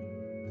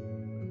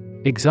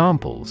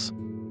 Examples: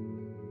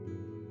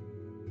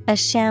 A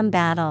sham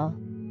battle.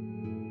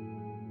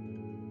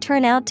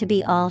 Turn out to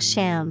be all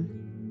sham.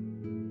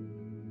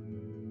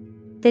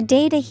 The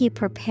data he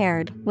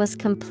prepared was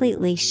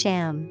completely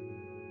sham.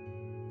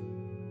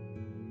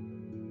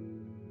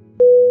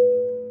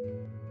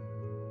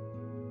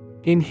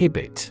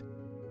 Inhibit.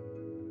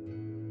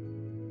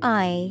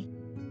 INHIBIT.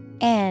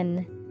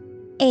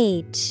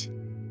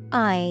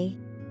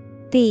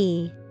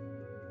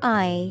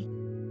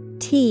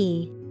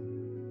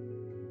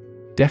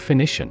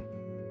 Definition: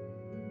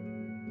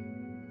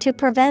 To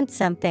prevent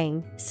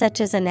something, such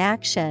as an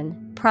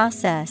action,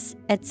 process,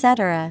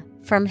 etc.,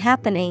 from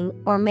happening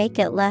or make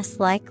it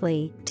less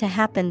likely to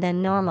happen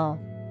than normal.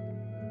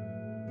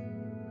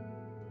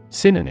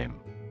 Synonym: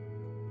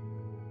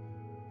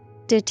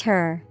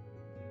 Deter,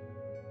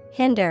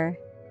 hinder,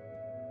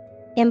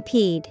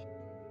 impede.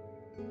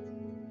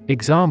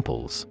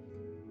 Examples: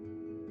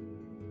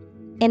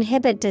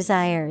 inhibit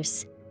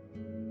desires,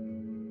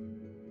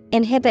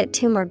 inhibit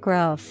tumor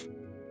growth.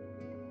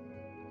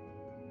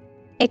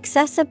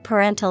 Excessive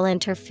parental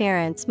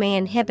interference may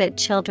inhibit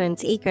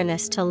children's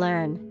eagerness to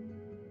learn.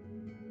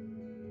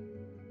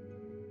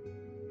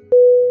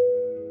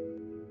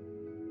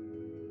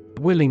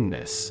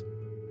 Willingness.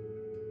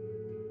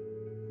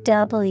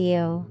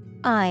 Willingness.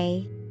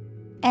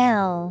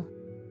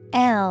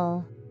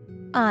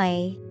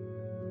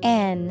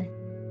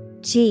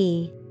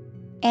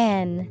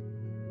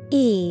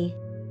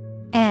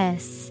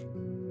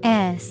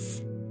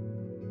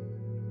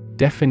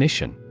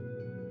 Definition: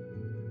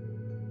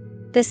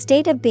 The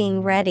state of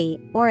being ready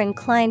or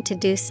inclined to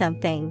do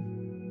something.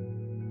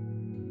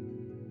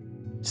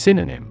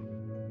 Synonym: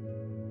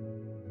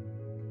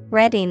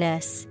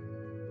 Readiness,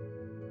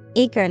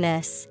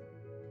 eagerness,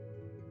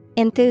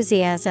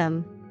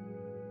 enthusiasm.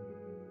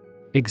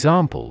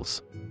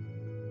 Examples: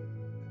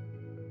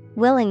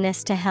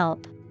 Willingness to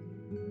help.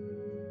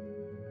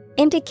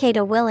 Indicate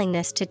a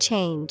willingness to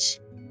change.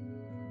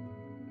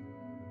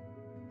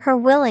 Her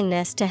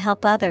willingness to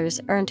help others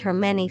earned her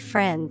many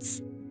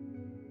friends.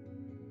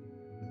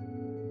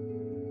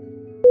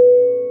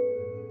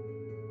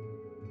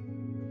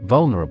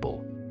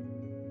 Vulnerable.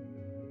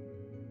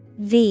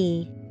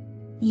 VULNERABLE.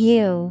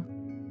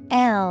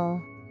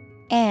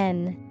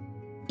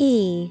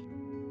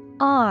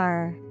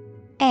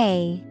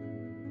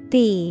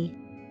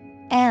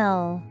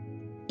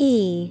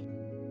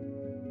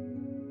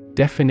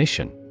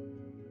 Definition: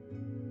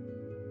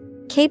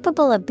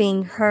 Capable of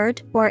being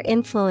hurt or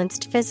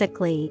influenced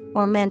physically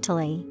or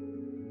mentally.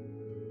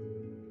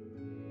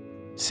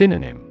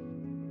 Synonym: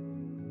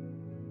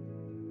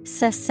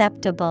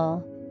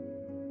 Susceptible,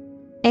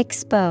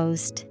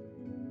 exposed,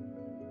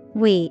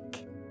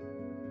 weak.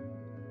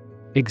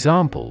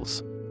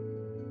 Examples: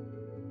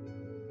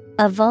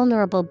 A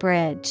vulnerable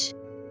bridge.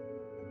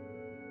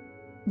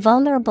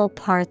 Vulnerable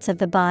parts of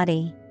the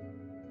body.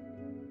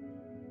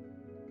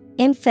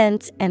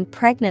 Infants and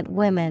pregnant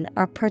women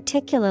are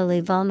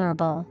particularly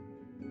vulnerable.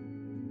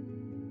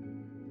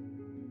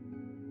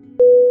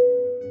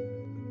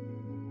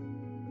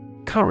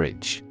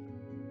 Courage.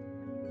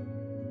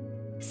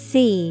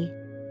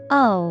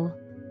 COURAGE.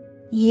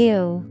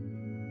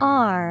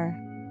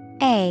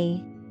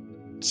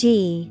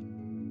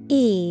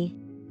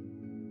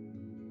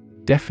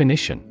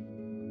 Definition: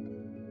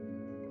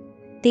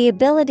 The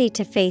ability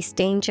to face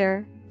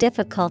danger,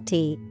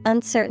 difficulty,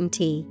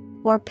 uncertainty,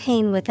 or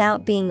pain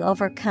without being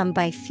overcome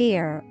by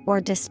fear or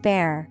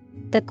despair.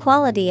 The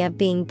quality of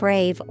being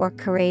brave or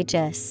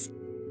courageous.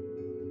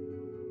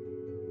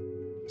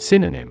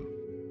 Synonym: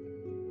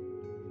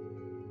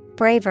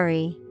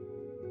 Bravery,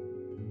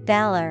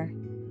 valor,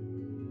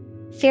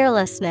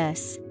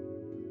 fearlessness.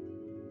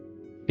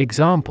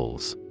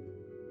 Examples: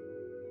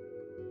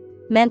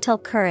 Mental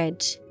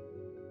courage.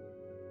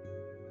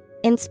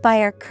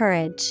 Inspire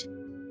courage.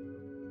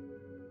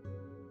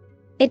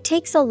 It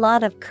takes a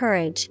lot of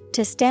courage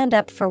to stand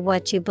up for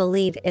what you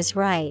believe is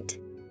right.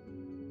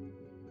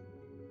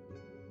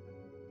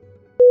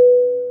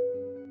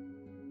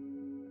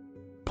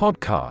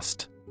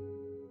 Podcast.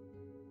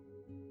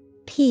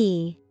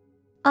 PODCAST.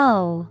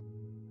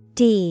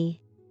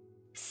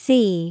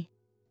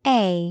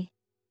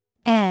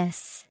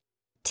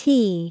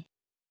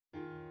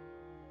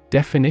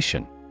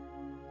 Definition: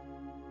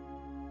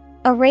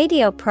 A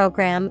radio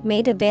program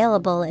made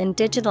available in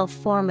digital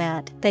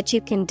format that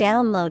you can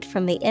download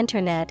from the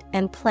internet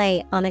and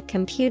play on a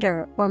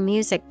computer or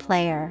music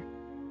player.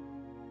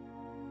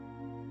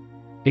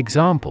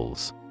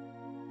 Examples: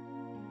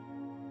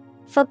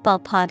 Football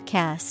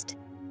podcast.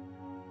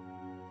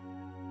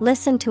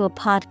 Listen to a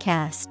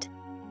podcast.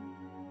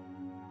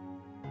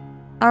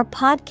 Our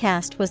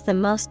podcast was the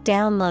most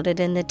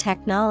downloaded in the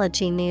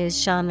technology news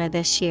genre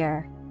this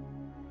year.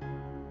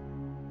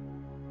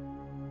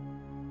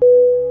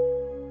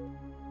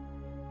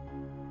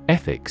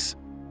 Ethics.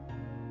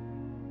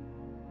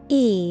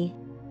 ETHICS.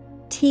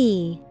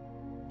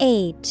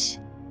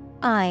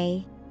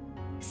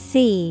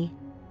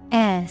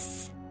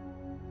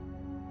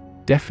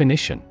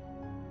 Definition: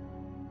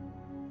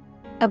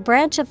 A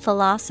branch of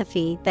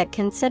philosophy that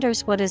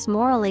considers what is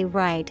morally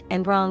right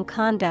and wrong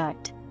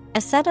conduct,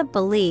 a set of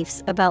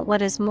beliefs about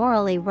what is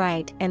morally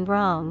right and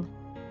wrong.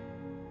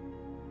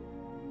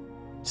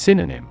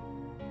 Synonym: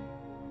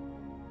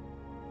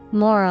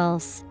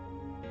 Morals,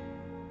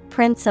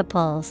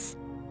 principles,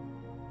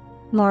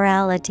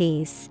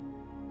 moralities.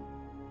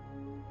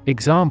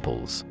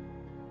 Examples: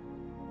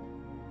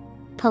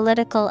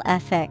 Political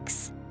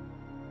ethics.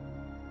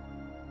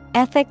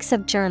 Ethics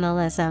of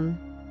journalism.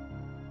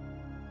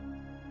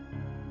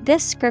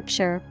 This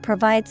scripture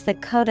provides the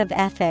code of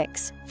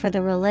ethics for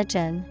the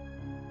religion.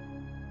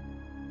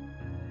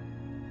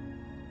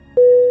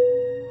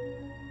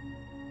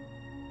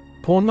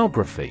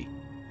 Pornography.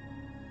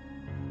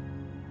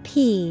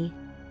 PORNOGRAPHY.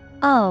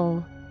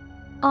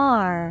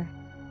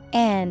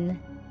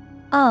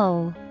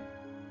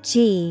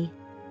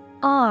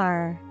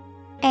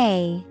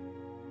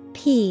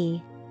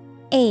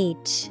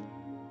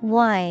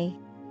 Why?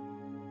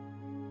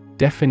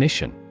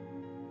 Definition.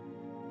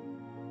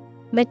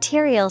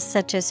 Materials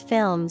such as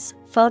films,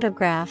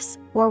 photographs,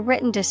 or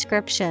written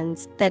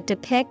descriptions that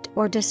depict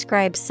or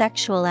describe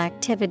sexual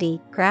activity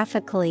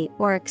graphically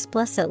or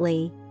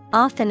explicitly,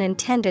 often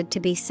intended to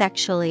be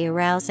sexually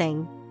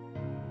arousing.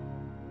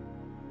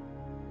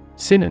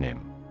 Synonym.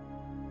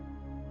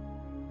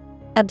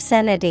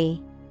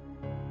 Obscenity,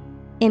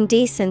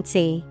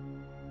 indecency,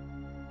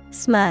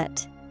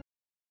 smut.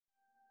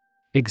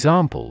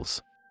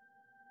 Examples.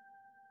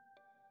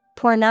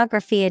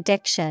 Pornography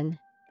addiction,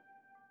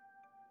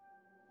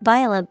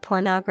 violent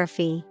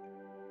pornography.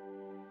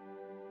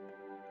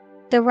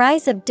 The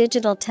rise of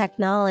digital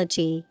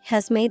technology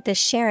has made the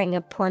sharing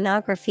of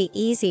pornography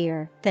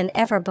easier than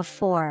ever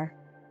before.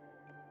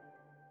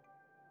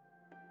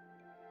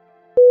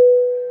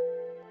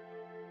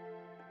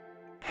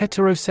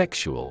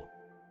 Heterosexual.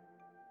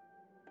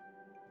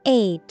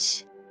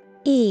 H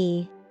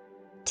E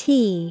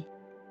T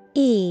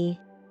E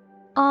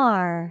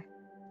R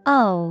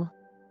O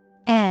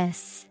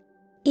S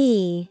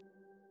E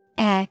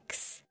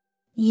X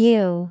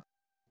U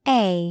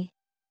A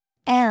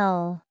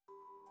L.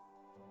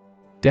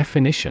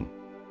 Definition.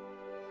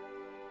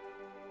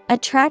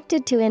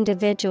 Attracted to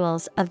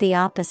individuals of the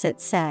opposite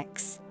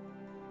sex.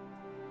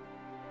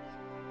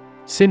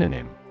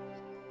 Synonym.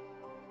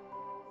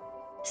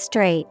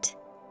 Straight,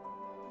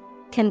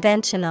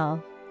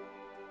 conventional.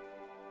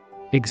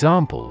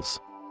 Examples.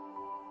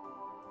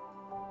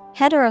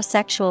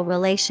 Heterosexual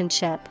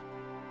relationship,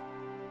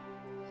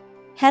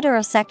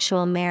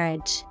 heterosexual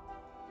marriage.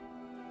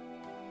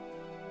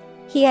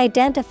 He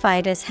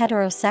identified as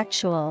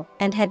heterosexual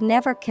and had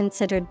never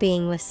considered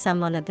being with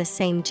someone of the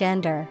same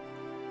gender.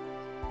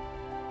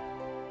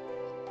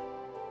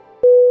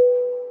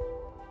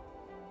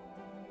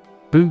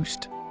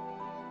 Boost.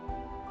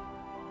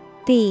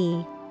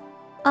 B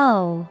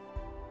O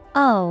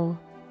O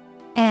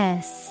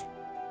S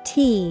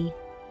T.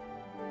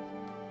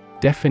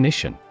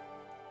 Definition.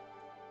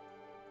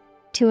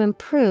 To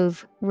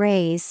improve,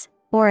 raise,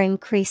 or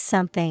increase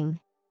something.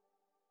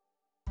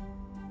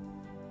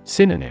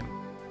 Synonym.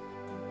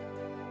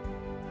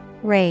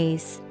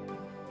 Raise,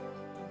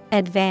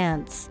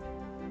 advance,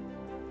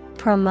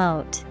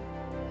 promote.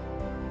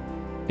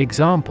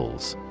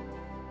 Examples.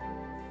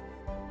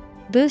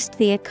 Boost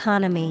the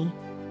economy,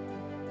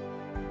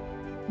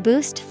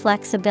 boost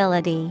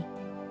flexibility.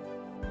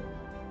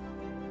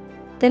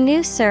 The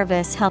new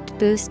service helped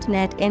boost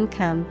net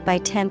income by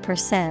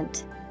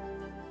 10%.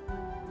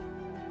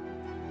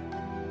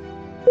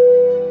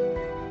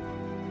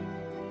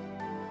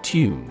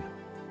 Tune.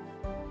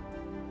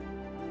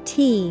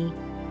 T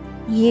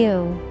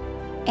U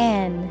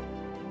N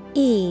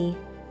E.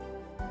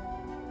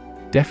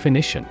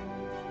 Definition.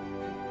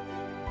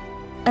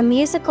 A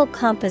musical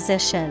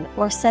composition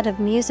or set of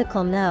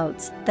musical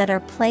notes that are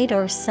played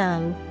or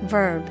sung.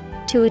 Verb,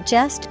 to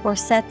adjust or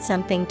set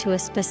something to a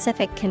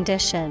specific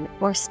condition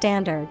or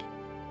standard.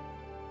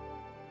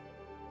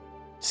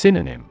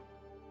 Synonym.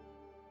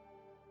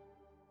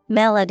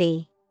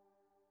 Melody,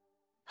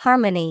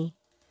 harmony.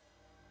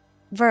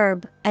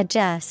 Verb,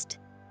 adjust.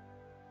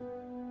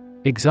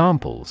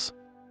 Examples.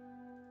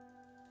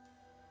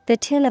 The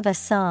tune of a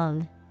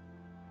song.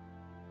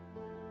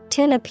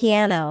 Tune a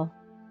piano.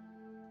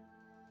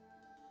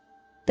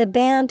 The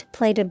band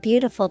played a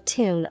beautiful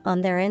tune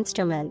on their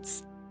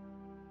instruments.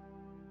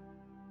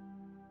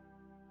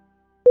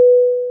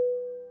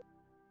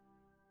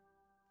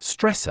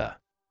 Stressor.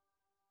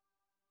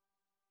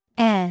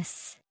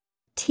 S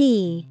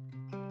T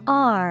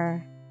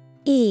R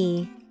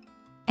E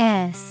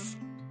S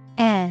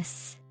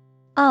S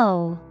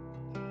O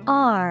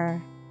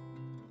R.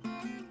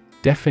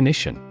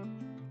 Definition.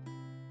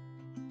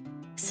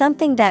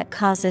 Something that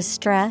causes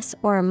stress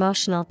or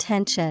emotional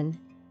tension.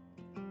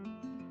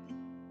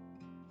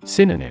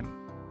 Synonym.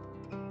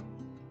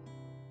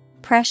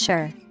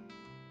 Pressure,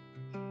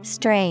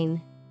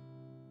 strain,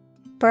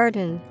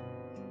 burden.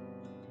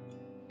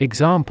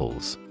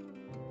 Examples.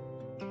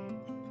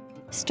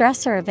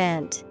 Stressor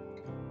event,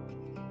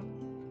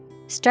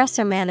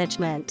 stressor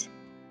management.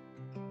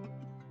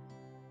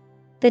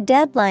 The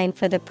deadline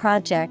for the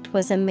project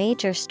was a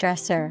major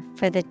stressor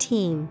for the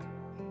team.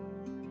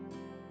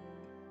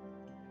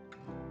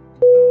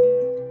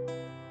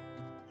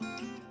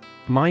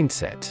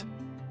 Mindset.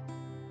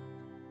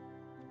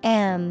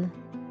 M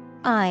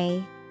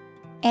I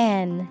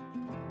N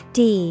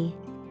D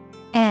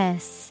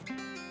S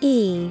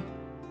E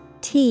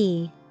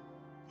T.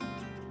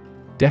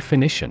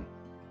 Definition.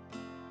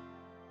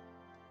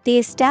 The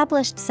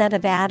established set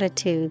of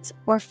attitudes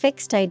or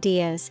fixed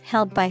ideas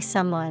held by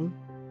someone.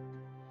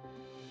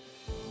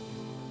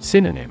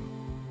 Synonym.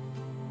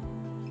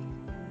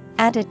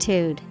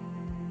 Attitude,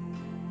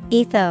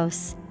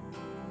 ethos,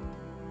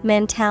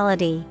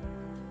 mentality.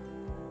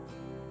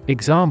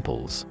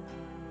 Examples.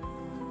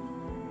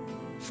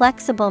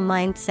 Flexible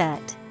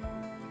mindset.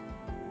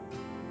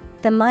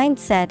 The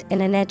mindset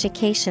in an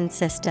education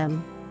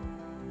system.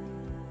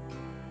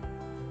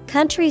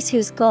 Countries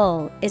whose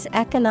goal is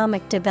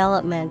economic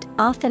development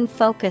often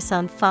focus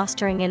on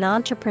fostering an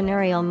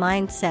entrepreneurial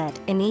mindset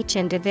in each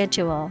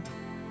individual.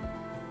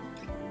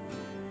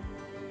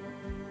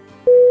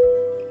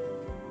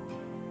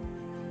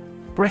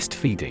 Breastfeeding.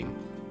 Breastfeeding.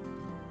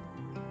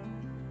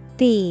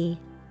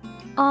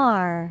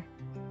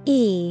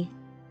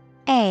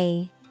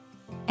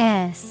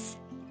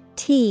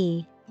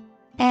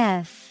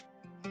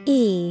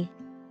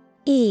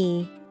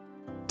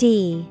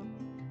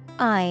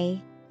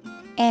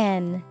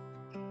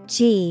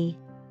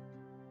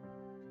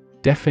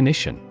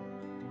 Definition: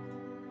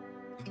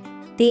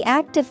 The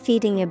act of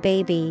feeding a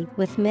baby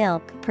with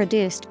milk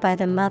produced by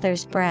the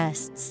mother's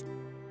breasts.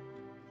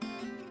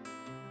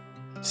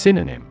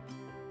 Synonym: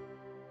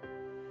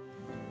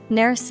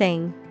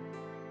 Nursing,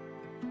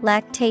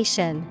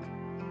 lactation,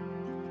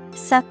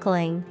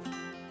 suckling.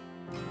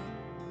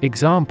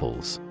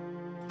 Examples: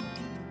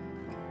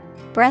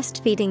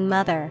 Breastfeeding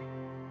mother,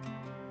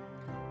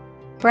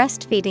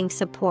 breastfeeding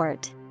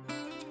support.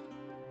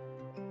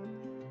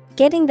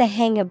 Getting the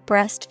hang of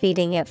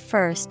breastfeeding at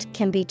first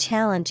can be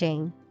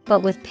challenging, but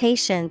with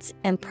patience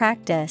and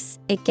practice,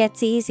 it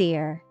gets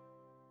easier.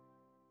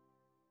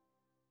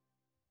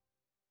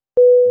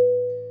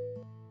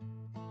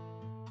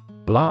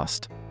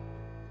 Blast.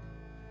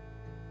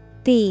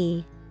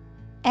 B-L-A-S-T.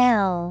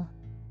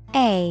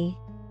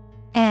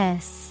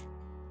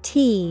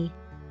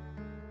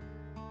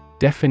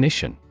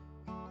 Definition: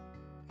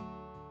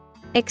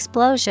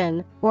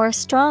 Explosion, or a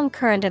strong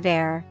current of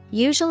air,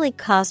 usually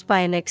caused by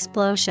an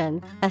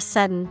explosion, a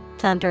sudden,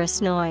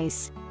 thunderous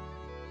noise.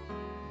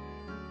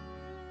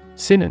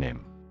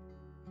 Synonym: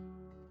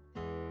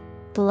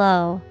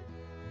 Blow,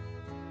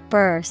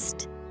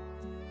 burst,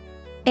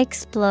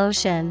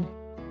 explosion.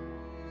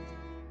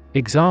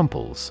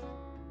 Examples: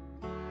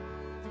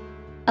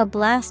 A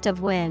blast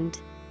of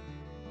wind,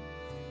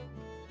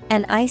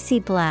 an icy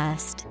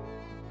blast.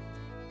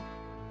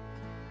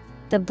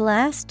 The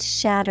blast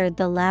shattered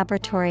the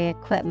laboratory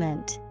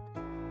equipment.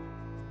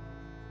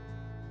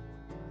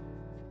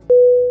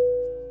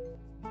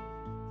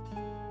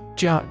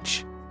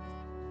 Judge.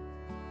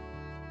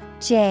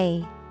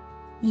 J-U-D-G-E.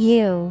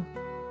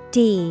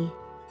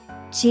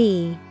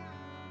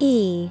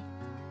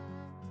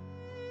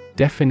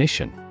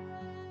 Definition: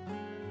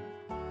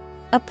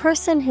 A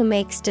person who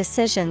makes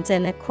decisions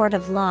in a court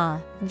of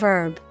law.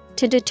 Verb,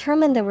 to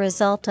determine the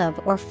result of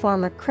or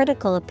form a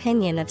critical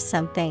opinion of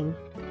something.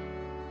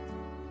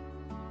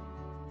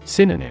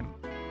 Synonym: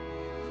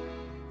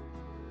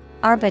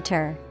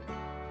 Arbiter,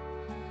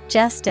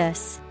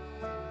 justice.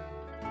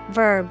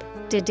 Verb,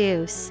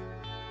 deduce.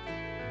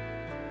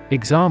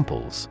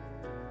 Examples: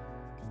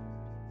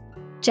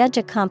 Judge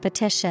a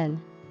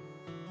competition.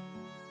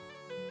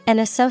 An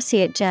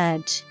associate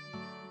judge.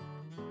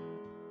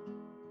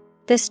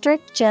 The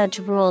strict judge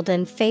ruled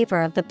in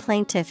favor of the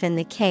plaintiff in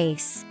the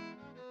case.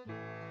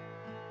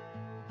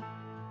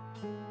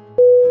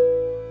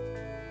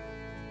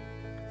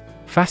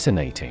 Fascinating.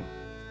 Fascinating.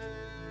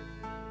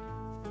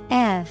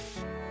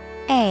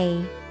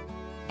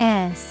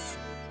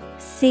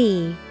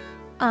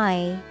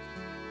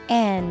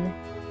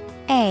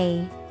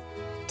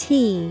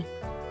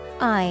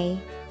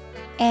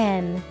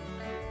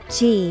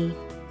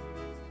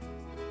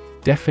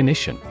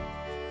 Definition: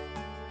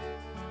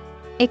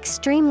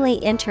 Extremely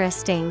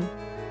interesting.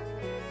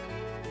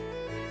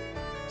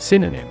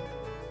 Synonym: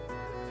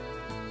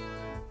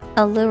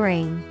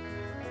 Alluring,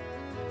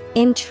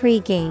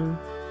 intriguing,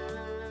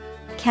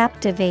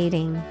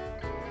 captivating.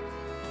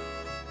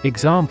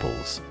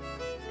 Examples: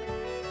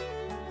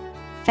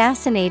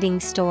 Fascinating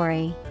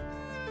story.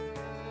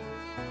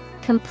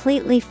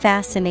 Completely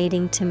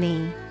fascinating to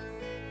me.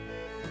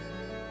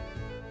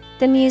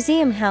 The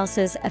museum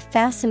houses a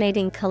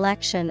fascinating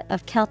collection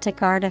of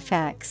Celtic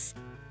artifacts.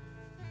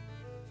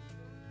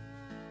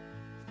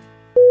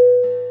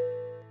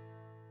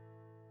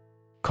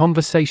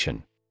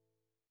 Conversation.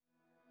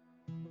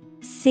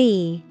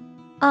 Conversation.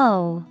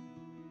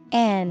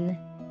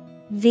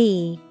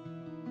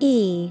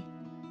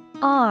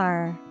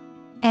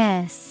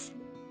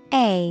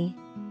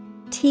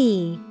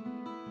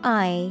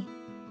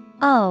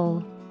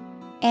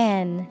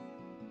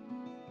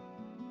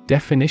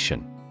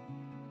 Definition: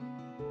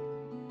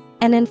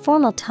 An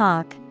informal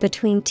talk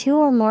between two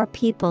or more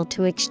people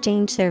to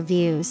exchange their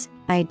views,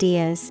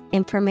 ideas,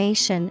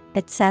 information,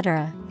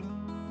 etc.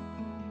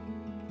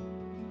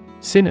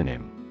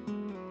 Synonym: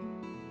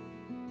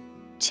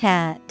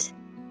 Chat,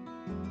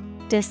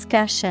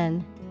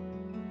 discussion,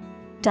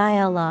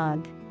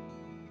 dialogue.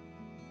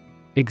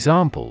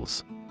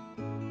 Examples: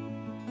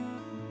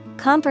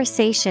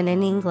 Conversation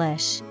in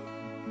English.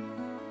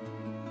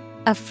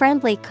 A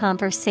friendly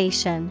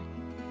conversation.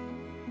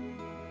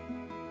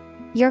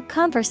 Your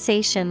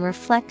conversation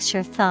reflects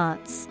your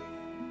thoughts.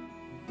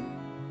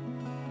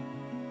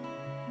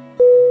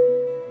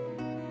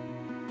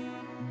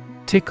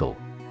 Tickle.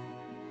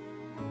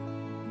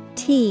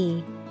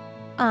 T-I-C-K-L-E.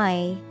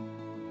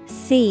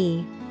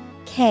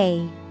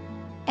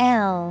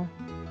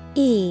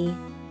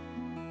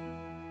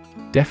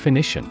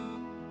 Definition: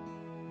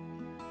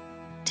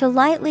 To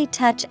lightly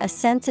touch a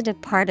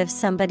sensitive part of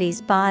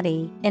somebody's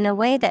body in a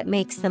way that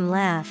makes them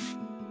laugh.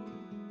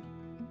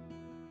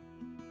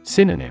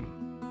 Synonym: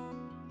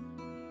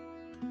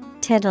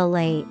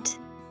 Titillate,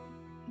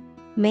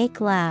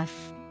 make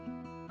laugh.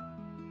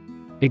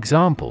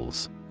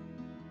 Examples: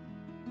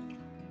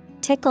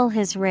 Tickle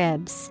his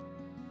ribs.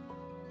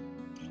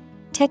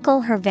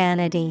 Tickle her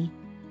vanity.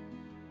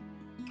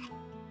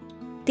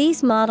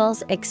 These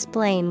models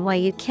explain why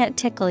you can't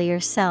tickle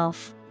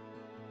yourself.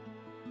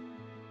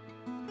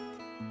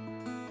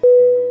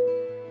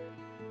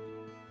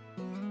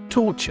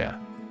 Torture.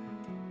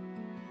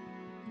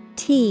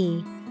 Torture.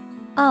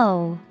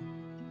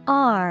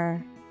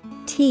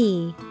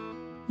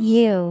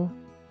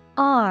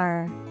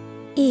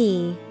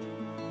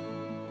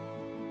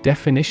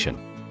 Definition: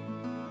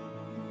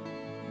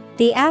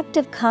 the act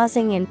of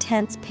causing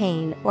intense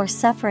pain or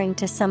suffering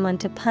to someone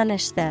to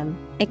punish them,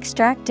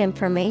 extract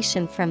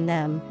information from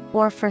them,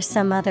 or for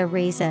some other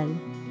reason.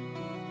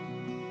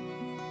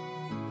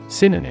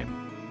 Synonym: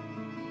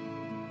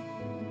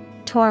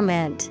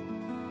 Torment,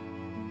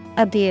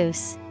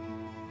 abuse,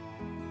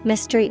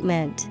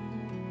 mistreatment.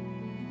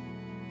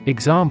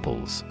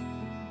 Examples: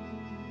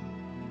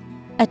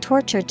 a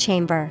torture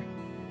chamber.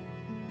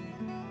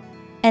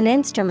 An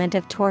instrument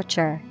of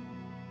torture.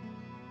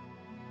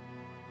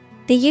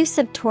 The use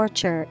of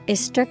torture is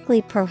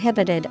strictly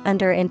prohibited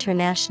under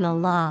international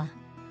law.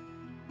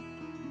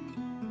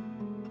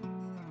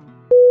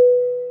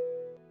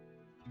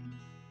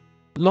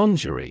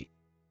 Lingerie.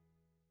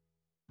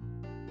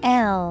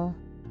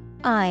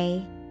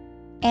 Lingerie.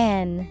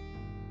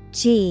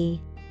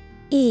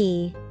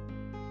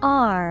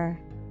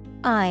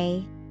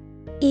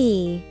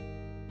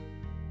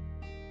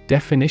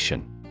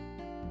 Definition: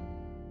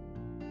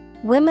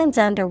 women's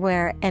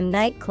underwear and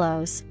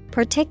nightclothes,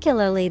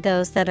 particularly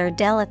those that are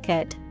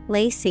delicate,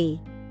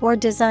 lacy, or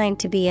designed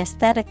to be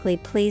aesthetically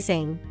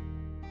pleasing.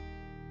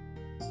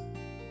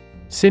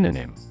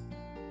 Synonym: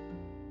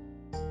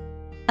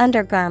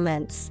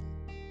 Undergarments,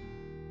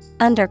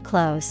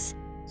 underclothes,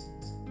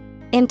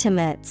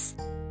 intimates.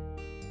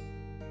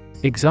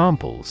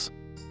 Examples: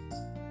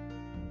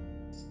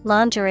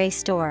 lingerie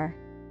store.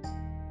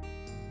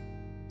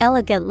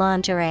 Elegant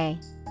lingerie.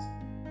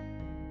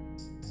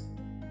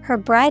 Her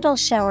bridal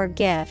shower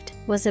gift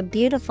was a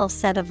beautiful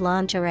set of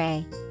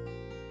lingerie.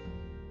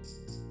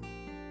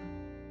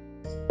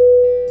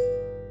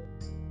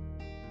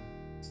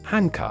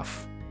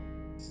 Handcuff.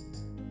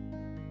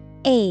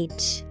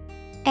 Handcuff.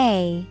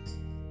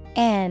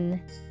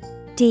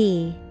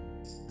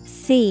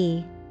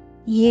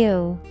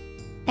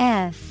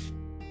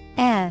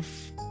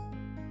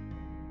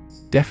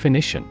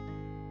 Definition: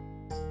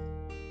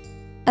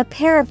 a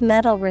pair of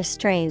metal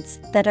restraints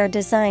that are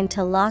designed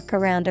to lock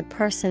around a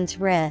person's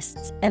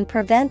wrists and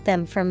prevent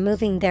them from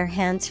moving their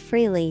hands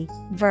freely.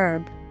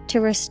 Verb, to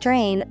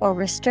restrain or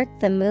restrict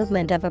the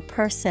movement of a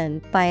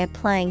person by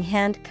applying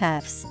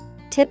handcuffs,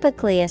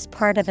 typically as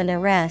part of an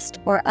arrest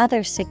or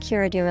other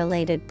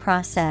security-related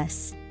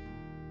process.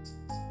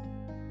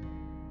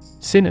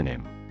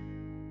 Synonym: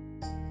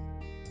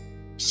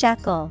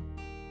 shackle,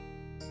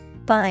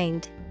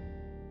 bind,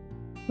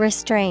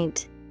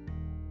 restraint.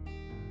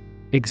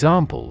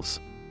 Examples: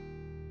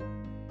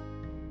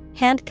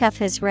 handcuff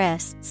his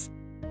wrists.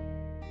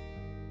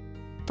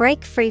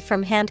 Break free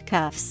from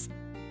handcuffs.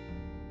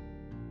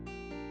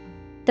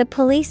 The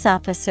police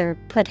officer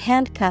put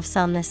handcuffs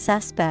on the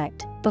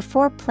suspect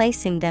before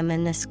placing them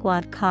in the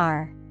squad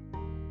car.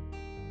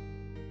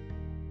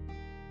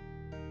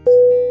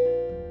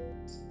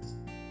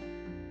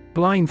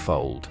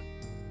 Blindfold.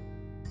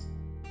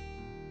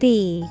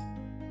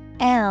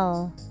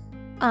 BLINDFOLD.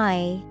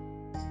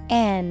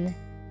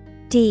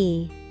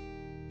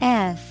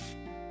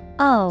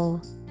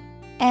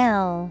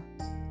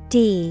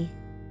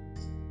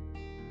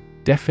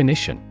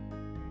 Definition: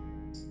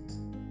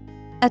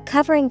 a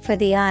covering for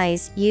the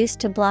eyes used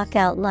to block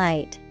out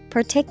light,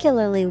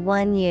 particularly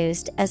one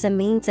used as a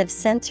means of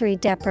sensory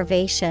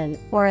deprivation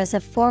or as a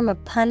form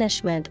of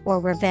punishment or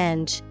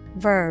revenge.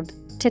 Verb,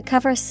 to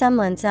cover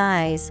someone's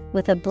eyes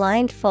with a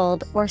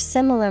blindfold or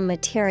similar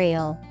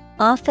material,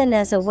 often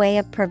as a way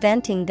of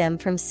preventing them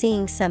from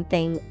seeing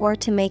something or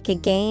to make a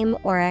game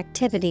or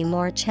activity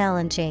more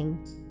challenging.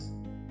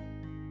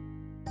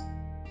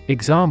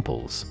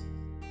 Examples: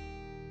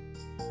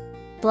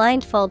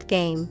 blindfold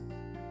game.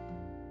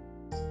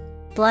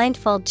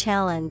 Blindfold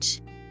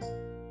challenge.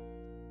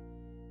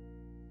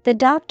 The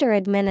doctor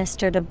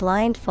administered a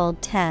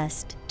blindfold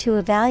test to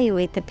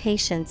evaluate the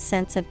patient's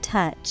sense of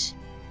touch.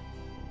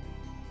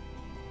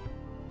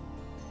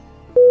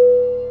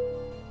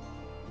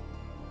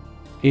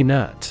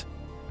 Inert.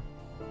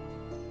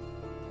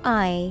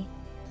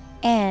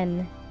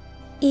 INERT.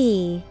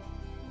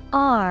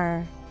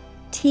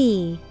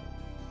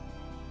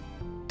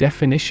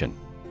 Definition: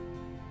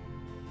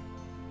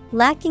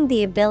 lacking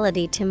the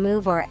ability to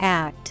move or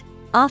act,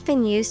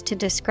 often used to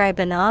describe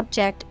an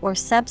object or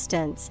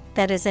substance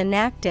that is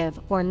inactive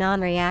or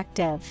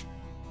non-reactive.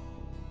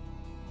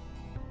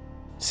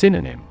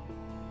 Synonym: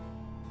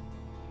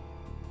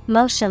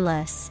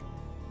 motionless,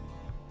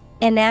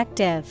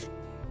 Inactive,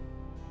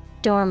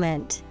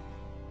 dormant.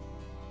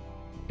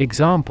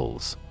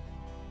 Examples: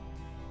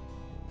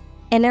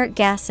 Inert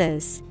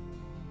gases,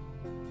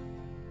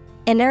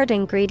 inert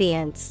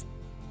ingredients.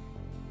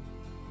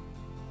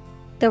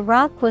 The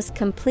rock was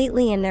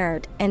completely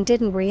inert and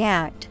didn't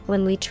react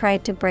when we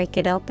tried to break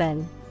it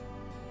open.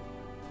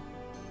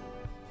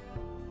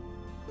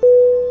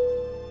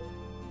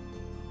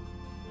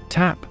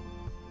 Tap.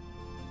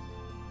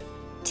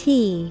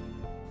 T-A-P.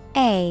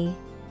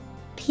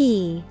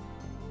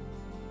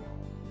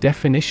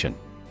 Definition: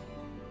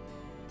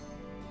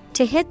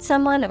 To hit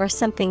someone or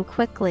something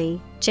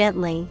quickly,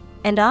 gently,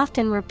 and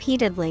often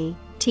repeatedly,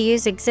 to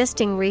use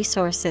existing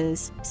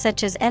resources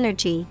such as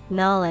energy,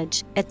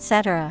 knowledge,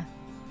 etc.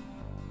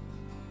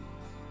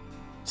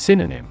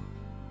 Synonym: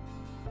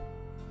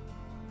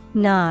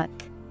 Knock,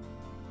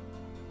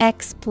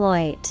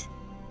 exploit,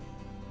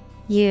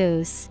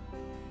 use.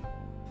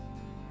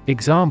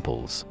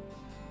 Examples: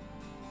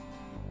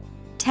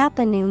 Tap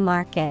a new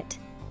market.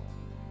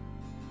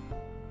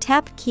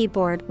 Tap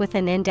keyboard with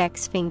an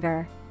index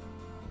finger.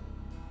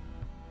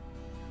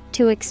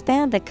 To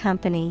expand the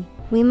company,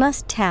 we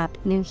must tap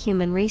new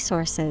human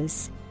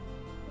resources.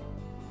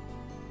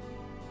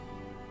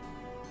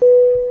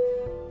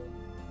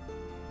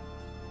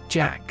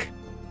 Jack.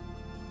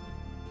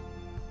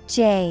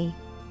 J-A-C-K.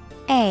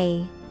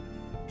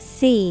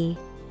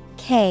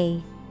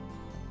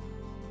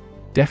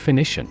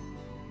 Definition: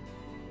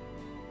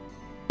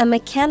 A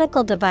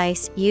mechanical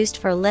device used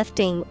for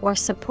lifting or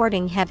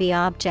supporting heavy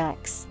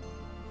objects.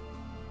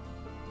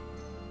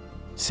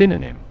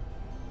 Synonym: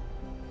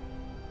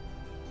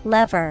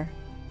 Lever,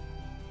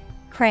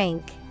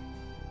 crank,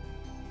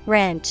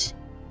 wrench.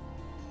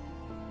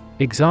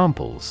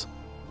 Examples: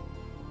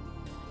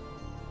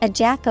 A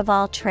jack of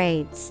all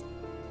trades.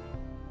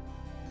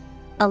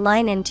 A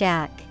line and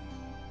jack.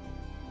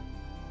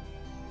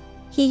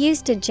 He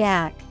used a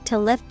jack to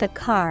lift the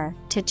car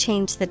to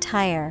change the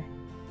tire.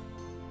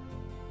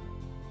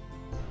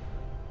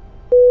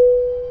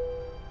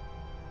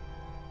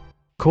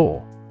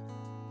 Core.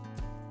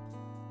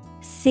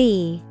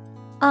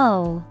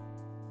 C-O-R-E.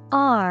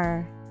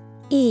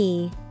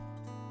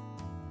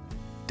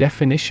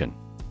 Definition: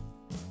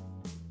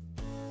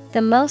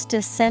 The most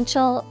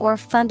essential or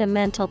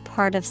fundamental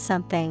part of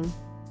something.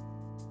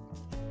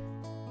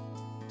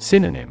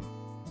 Synonym: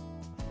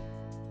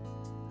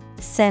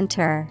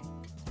 Center,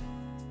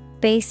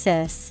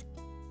 basis,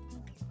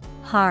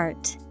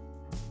 heart.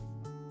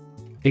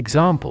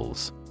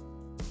 Examples: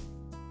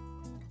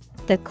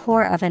 The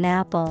core of an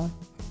apple.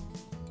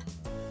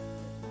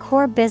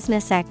 Core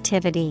business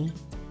activity.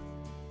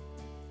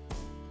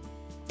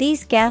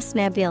 These gas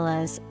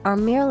nebulas are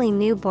merely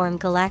newborn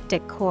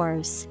galactic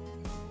cores.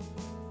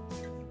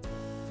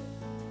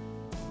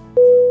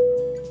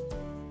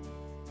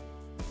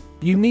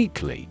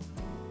 Uniquely.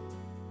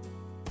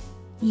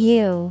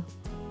 U-N-I-Q-U-E-L-Y.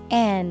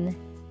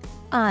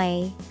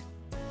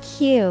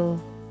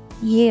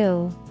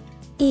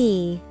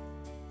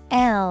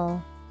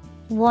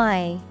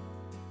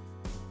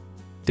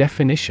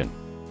 Definition: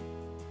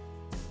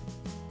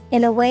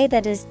 In a way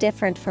that is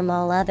different from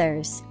all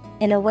others,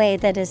 in a way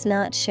that is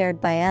not shared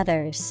by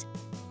others.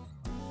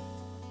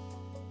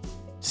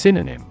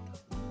 Synonym: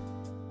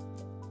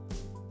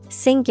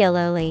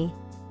 Singularly,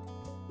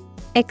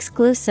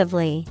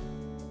 exclusively,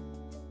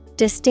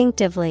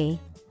 distinctively.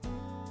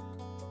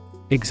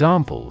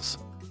 Examples: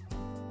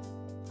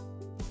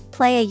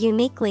 Play a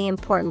uniquely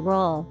important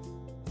role.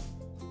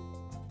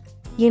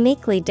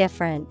 Uniquely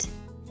different.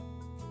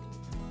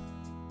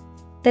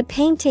 The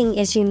painting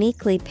is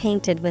uniquely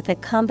painted with a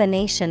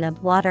combination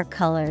of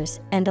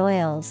watercolors and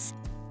oils.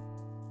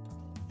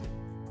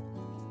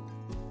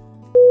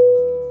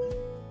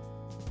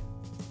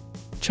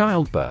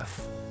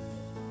 Childbirth.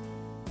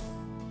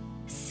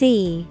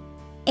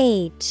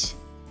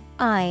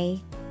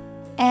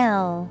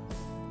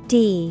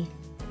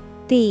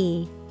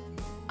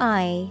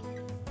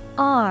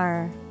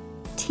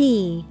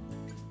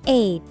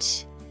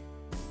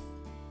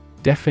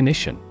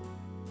 Definition: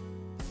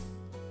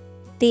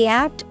 The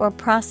act or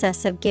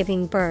process of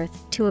giving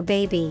birth to a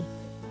baby.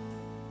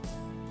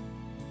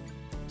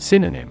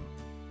 Synonym: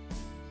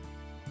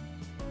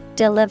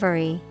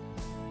 Delivery,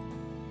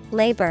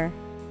 labor,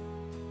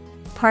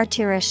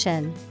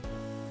 parturition.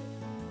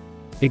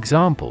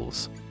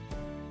 Examples: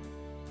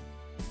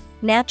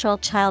 Natural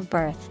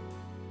childbirth.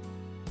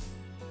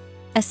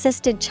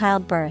 Assisted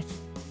childbirth.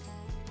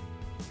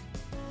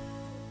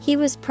 He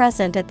was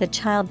present at the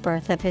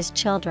childbirth of his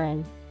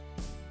children.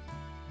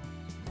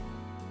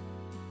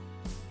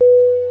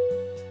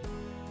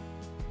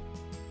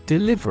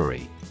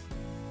 Delivery.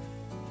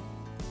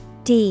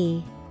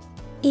 D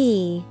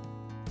E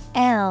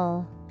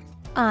L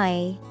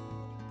I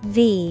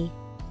V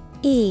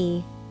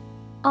E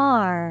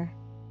R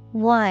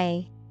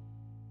Y.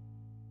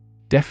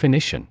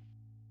 Definition: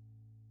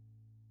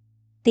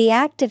 The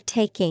act of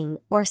taking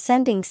or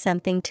sending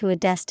something to a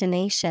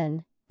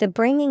destination, the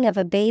bringing of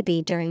a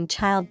baby during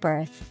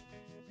childbirth.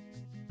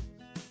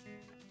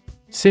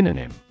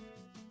 Synonym: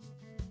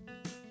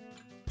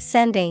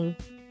 Sending,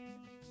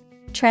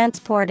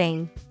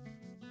 transporting,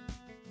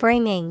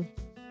 bringing.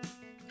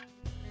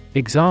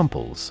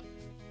 Examples: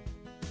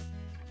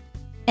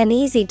 An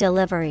easy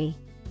delivery,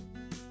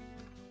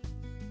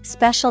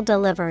 special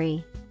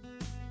delivery.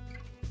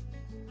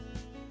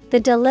 The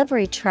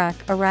delivery truck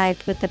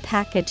arrived with the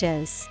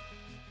packages.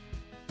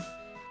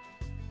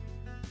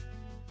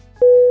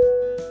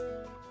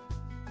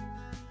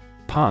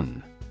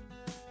 Pun.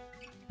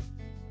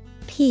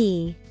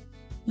 P-U-N.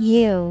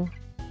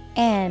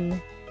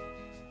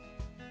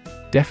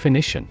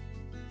 Definition: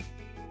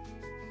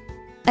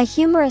 A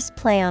humorous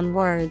play on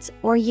words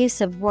or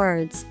use of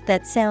words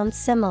that sound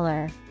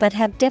similar but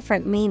have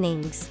different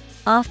meanings,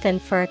 often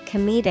for a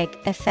comedic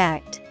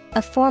effect,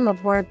 a form of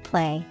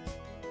wordplay.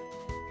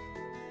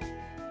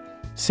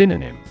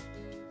 Synonym: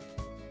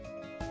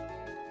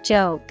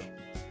 Joke,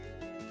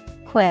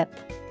 quip,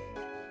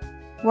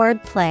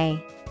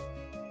 wordplay.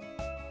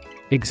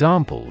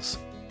 Examples: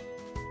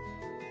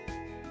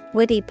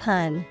 Witty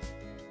pun,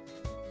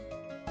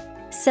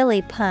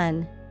 silly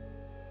pun.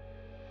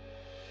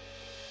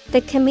 The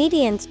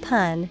comedian's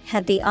pun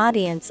had the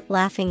audience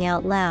laughing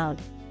out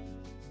loud.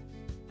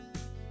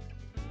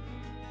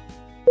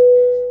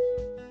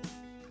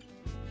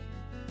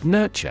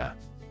 Nurture.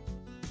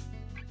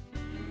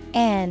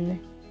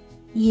 N-U-R-T-U-R-E.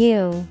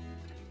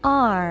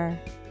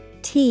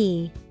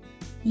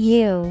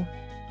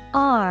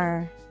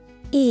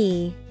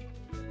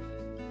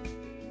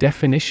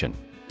 Definition: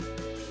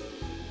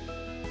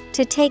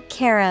 To take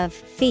care of,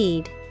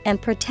 feed,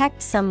 and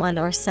protect someone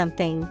or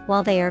something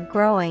while they are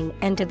growing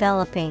and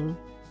developing.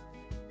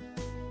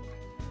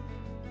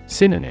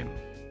 Synonym: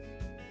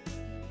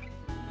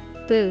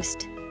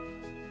 Boost,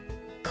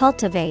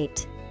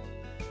 cultivate,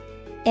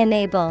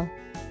 enable.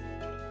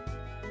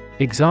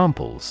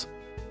 Examples: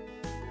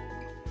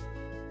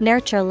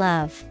 Nurture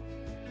love,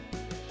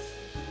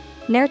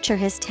 nurture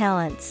his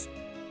talents.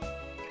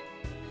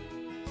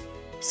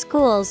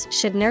 Schools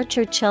should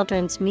nurture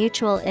children's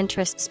mutual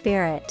interest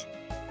spirit.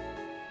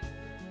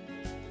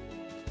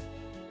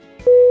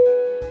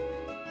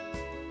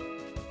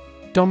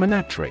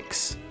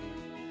 Dominatrix.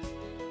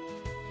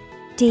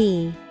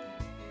 D-O-M-I-N-A-T-R-I-X.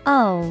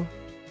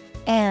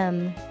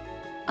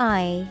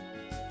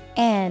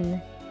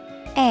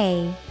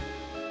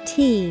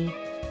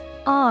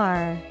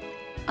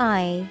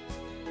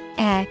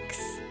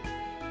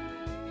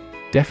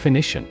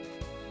 Definition: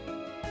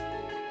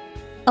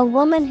 A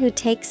woman who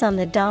takes on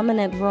the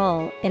dominant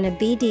role in a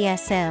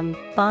BDSM,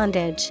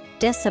 bondage,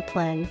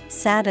 discipline,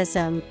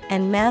 sadism,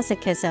 and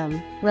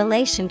masochism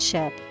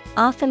relationship,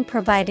 often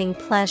providing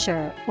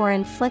pleasure or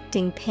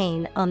inflicting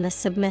pain on the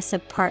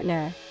submissive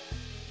partner.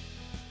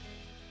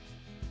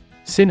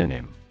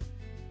 Synonym: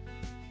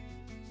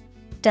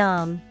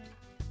 Dom,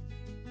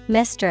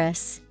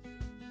 mistress,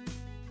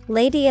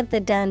 lady of the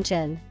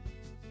dungeon.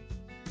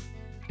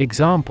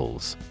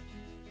 Examples: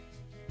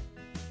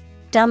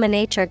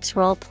 Dominatrix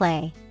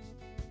roleplay,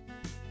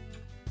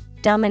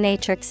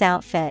 dominatrix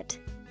outfit.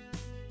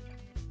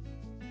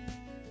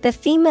 The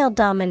female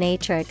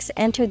dominatrix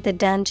entered the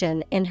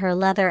dungeon in her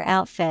leather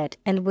outfit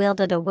and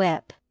wielded a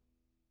whip.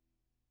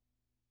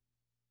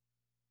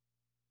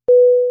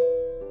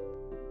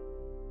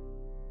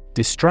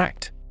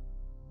 Distract.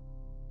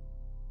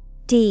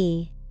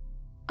 D-I-S-T-R-A-C-T.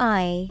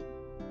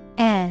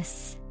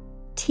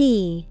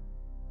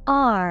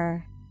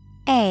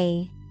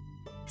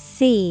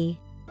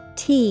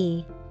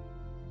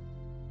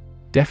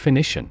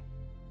 Definition: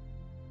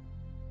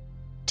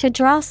 To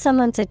draw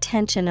someone's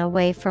attention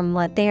away from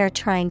what they are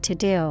trying to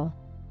do.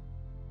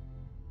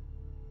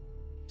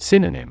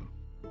 Synonym: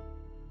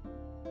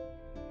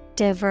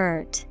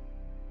 Divert,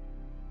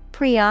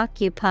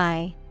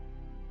 preoccupy,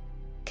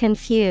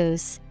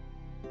 confuse.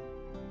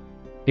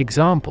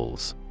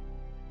 Examples: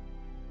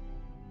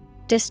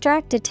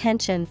 Distract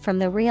attention from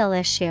the real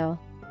issue.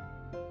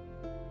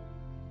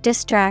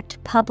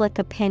 Distract public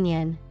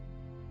opinion.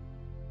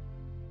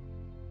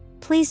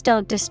 Please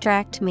don't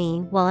distract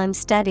me while I'm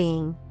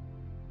studying.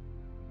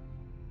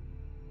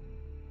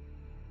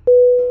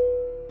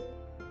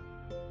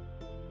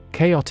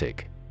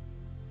 Chaotic.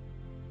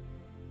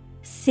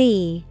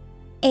 C-H-A-O-T-I-C.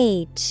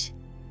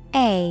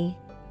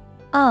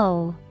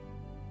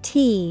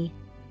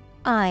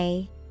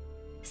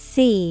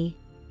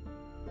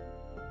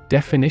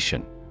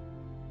 Definition: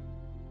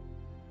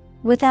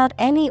 Without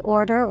any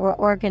order or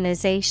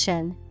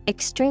organization,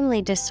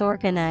 extremely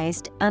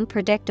disorganized,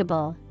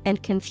 unpredictable,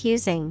 and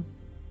confusing.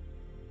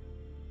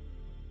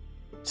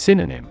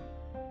 Synonym: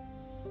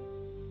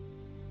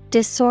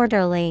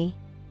 Disorderly,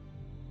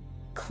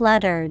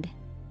 cluttered,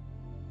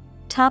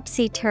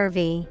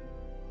 topsy-turvy.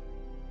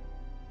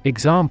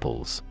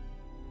 Examples: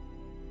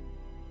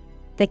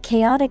 The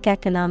chaotic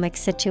economic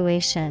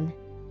situation.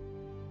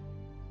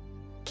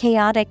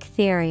 Chaotic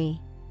theory.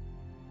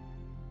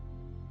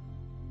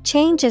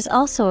 Change is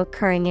also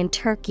occurring in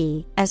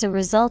Turkey as a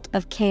result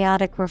of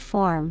chaotic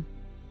reform.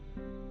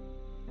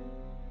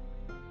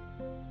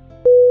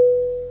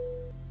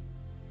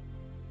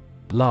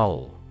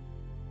 Lull.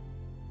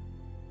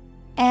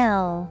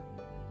 L-U-L-L.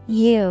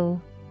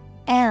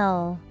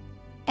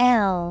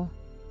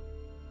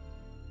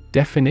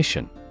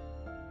 Definition: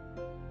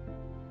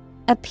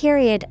 a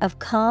period of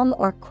calm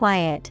or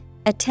quiet,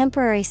 a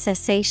temporary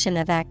cessation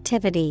of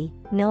activity,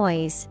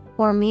 noise,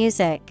 or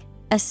music,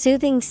 a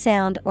soothing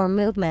sound or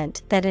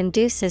movement that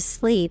induces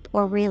sleep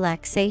or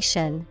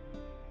relaxation.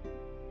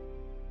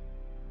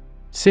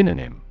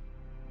 Synonym: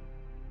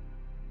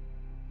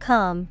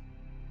 Calm,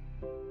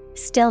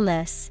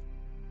 stillness,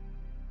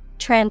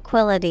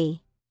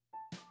 tranquility.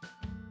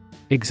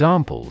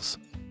 Examples: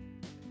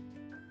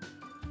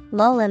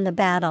 Lull in the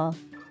battle.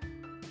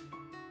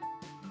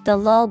 The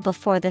lull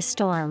before the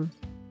storm.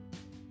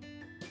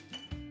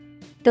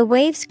 The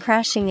waves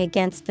crashing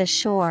against the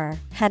shore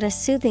had a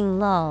soothing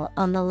lull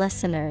on the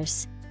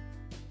listeners.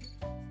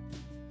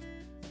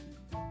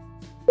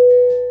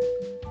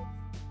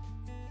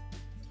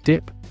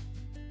 Dip.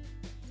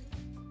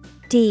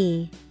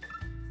 D-I-P.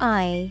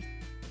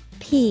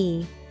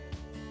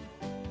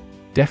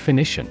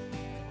 Definition: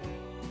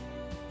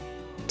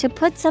 to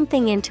put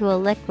something into a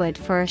liquid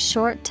for a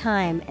short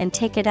time and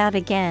take it out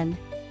again.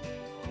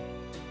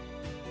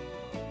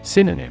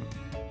 Synonym: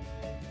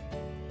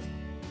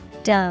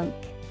 Dunk,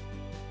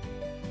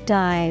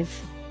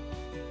 dive,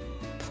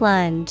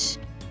 plunge.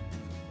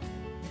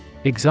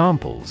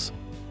 Examples: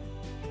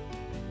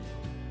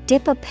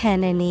 Dip a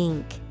pen in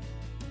ink.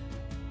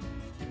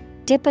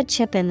 Dip a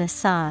chip in the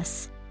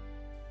sauce.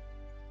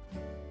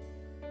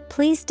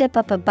 Please dip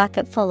up a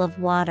bucket full of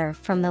water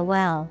from the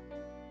well.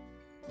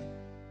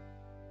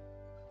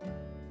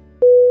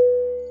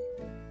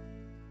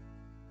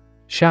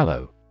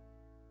 Shallow.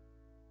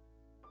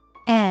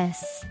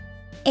 S-H-A-L-L-O-W.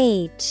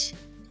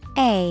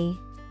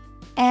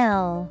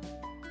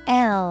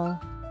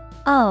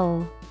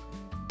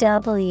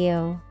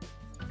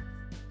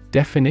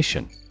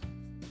 Definition: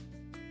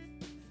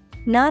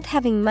 not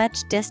having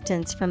much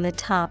distance from the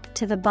top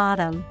to the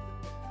bottom.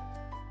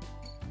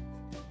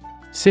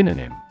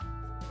 Synonym: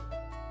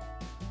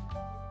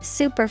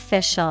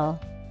 superficial,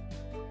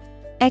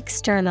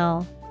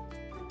 external,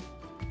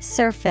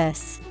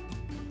 surface.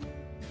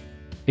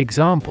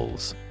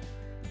 Examples: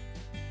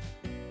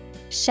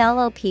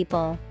 shallow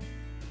people.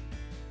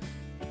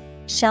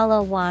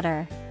 Shallow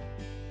water.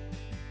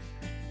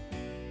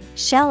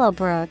 Shallow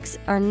brooks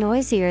are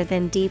noisier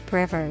than deep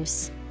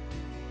rivers.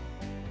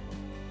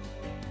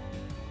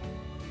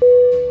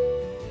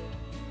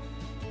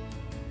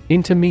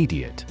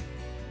 Intermediate.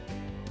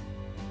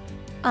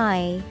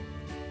 I-N-T-E-R-M-E-D-I-A-T-E.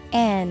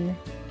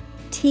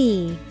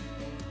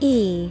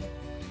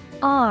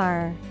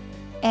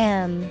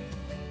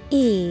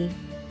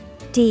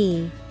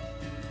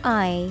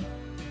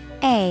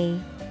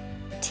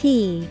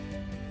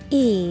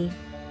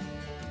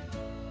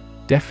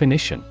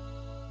 Definition: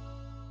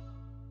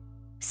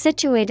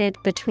 situated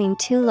between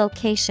two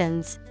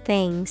locations,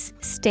 things,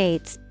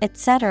 states,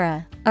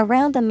 etc.,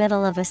 around the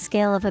middle of a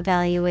scale of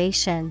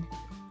evaluation.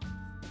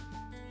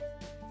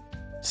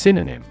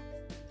 Synonym: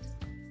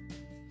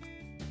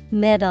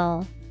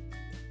 middle,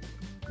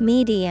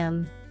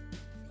 medium,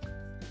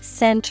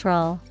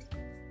 central.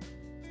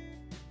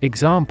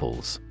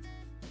 Examples: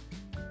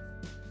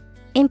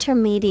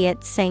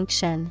 intermediate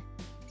sanction.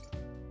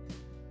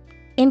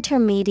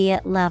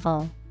 Intermediate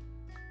level.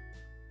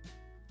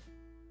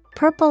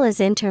 Purple is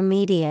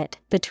intermediate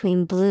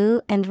between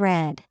blue and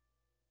red.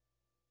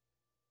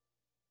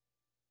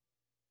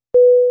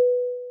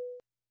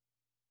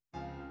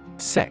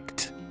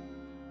 Sect.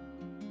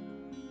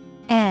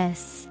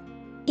 S-E-C-T.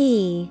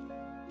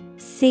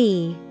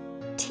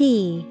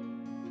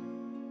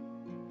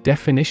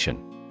 Definition: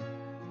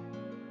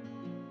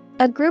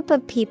 a group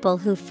of people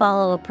who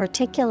follow a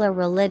particular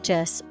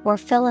religious or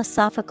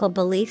philosophical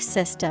belief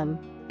system,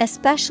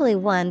 especially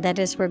one that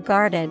is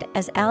regarded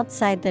as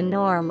outside the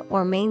norm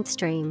or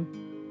mainstream.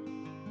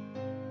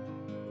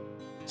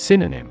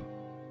 Synonym: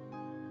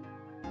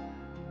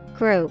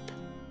 group,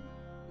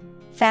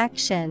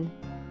 faction,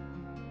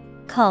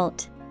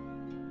 cult.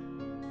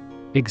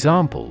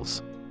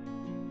 Examples: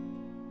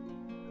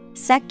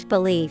 sect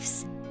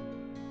beliefs.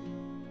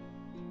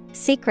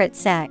 Secret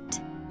sect.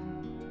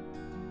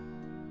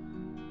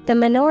 The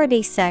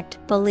minority sect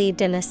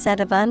believed in a set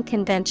of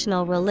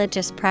unconventional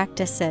religious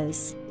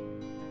practices.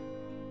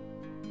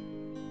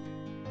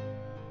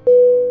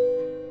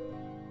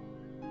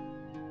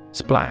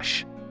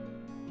 Splash.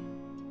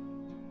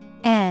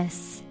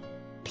 S-P-L-A-S-H.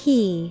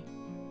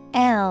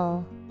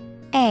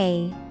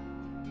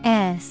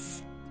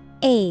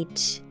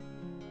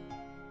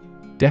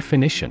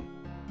 Definition: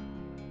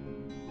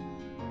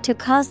 to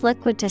cause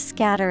liquid to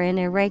scatter in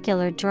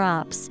irregular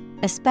drops,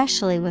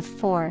 especially with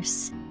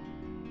force.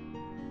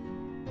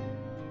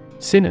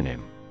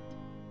 Synonym: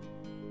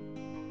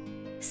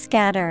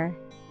 scatter,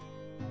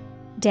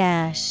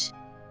 dash,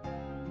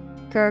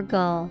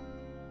 gurgle.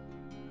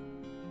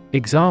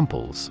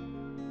 Examples: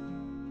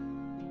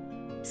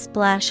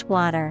 splash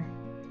water.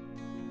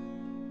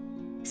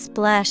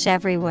 Splash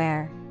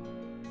everywhere.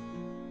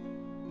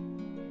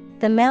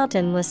 The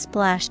mountain was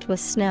splashed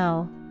with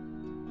snow.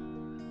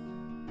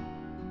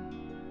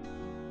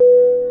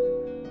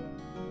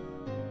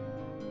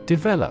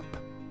 Develop.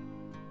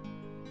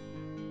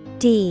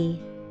 D-E-V-E-L-O-P.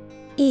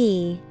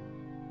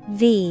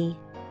 V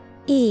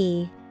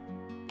E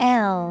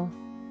L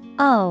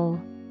O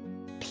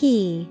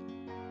P.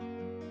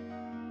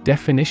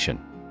 Definition: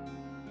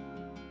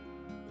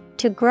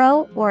 To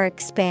grow or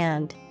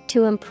expand,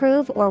 to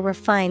improve or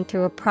refine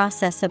through a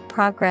process of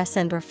progress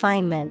and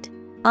refinement,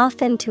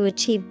 often to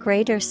achieve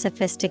greater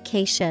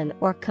sophistication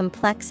or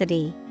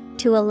complexity,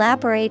 to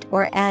elaborate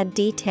or add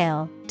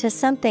detail to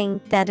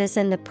something that is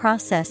in the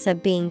process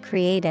of being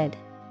created.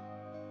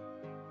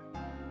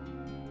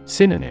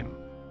 Synonym: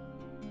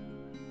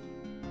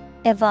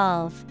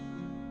 Evolve,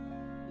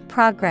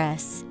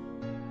 progress,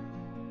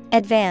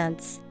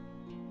 advance.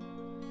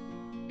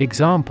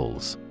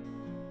 Examples: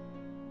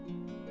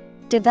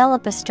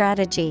 Develop a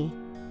strategy.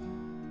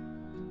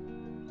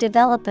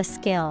 Develop a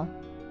skill.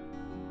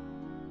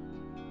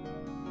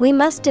 We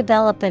must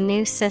develop a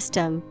new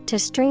system to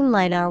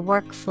streamline our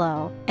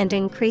workflow and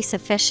increase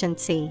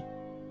efficiency.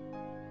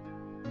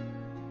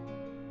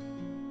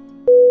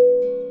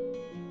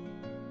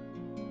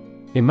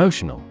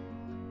 Emotional.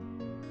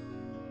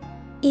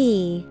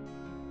 E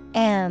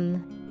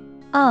M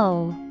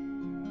O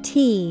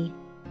T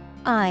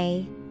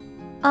I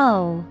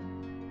O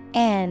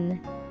N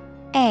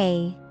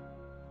A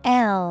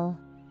L.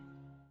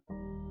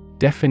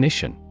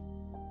 Definition: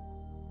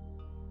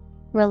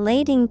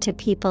 Relating to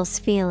people's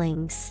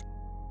feelings.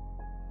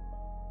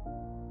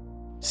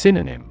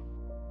 Synonym: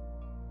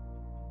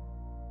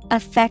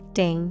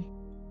 Affecting,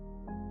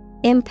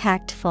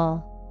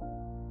 impactful,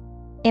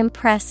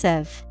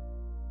 impressive.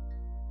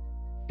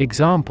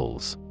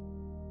 Examples: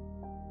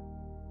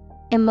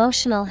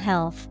 Emotional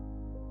health,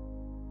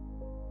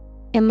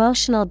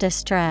 emotional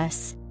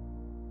distress.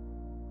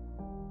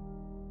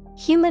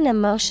 Human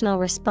emotional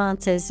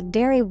responses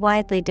vary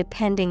widely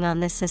depending on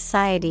the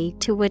society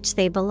to which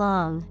they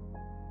belong.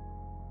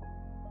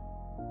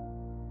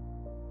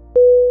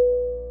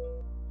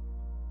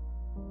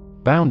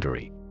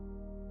 Boundary.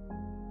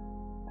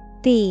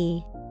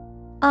 B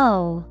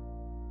O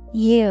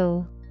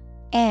U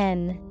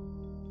N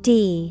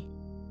D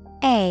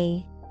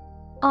A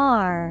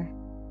R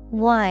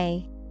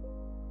Y.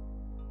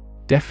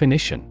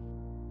 Definition: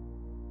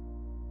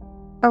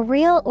 A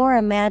real or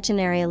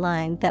imaginary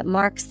line that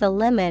marks the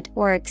limit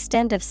or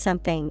extent of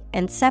something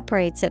and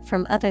separates it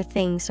from other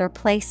things or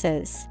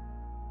places.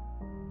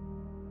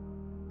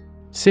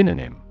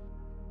 Synonym: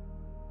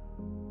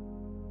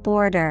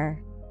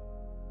 Border,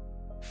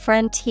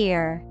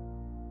 frontier,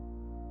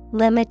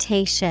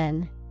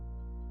 limitation.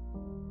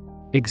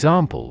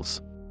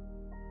 Examples: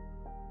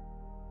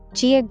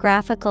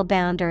 Geographical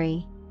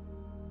boundary.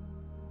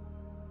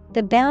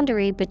 The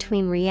boundary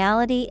between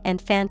reality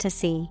and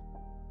fantasy.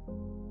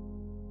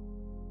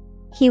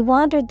 He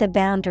wandered the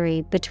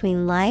boundary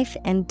between life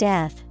and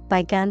death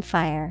by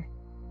gunfire.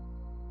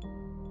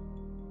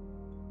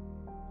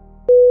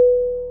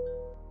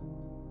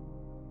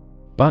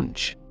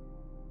 Bunch.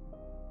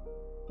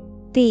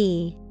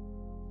 B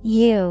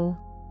U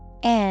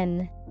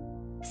N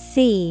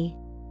C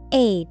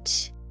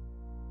H.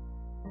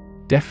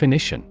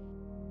 Definition: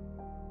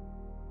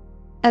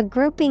 A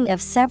grouping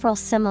of several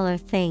similar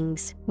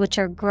things which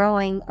are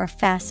growing or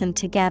fastened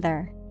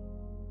together.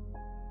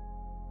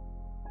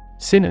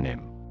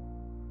 Synonym: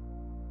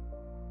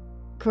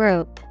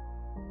 Group,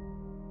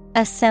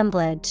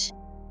 assemblage,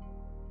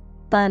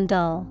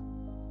 bundle.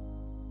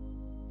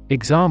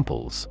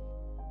 Examples: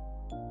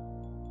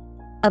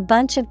 A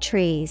bunch of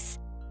trees.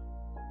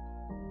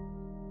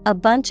 A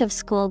bunch of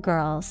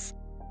schoolgirls.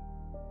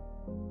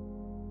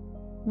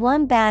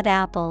 One bad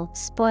apple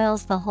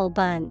spoils the whole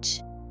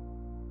bunch.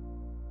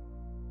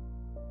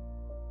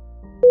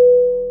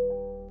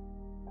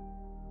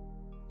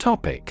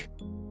 Topic.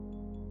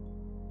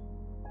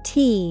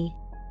 T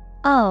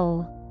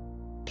O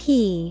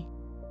P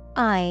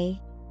I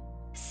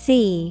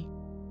C.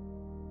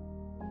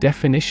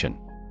 Definition: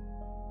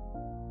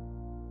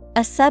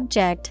 A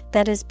subject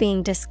that is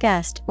being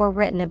discussed or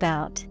written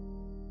about.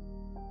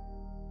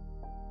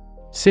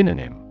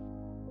 Synonym: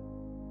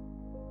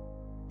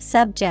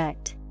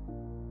 Subject,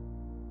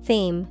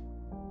 theme,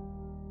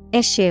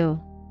 issue.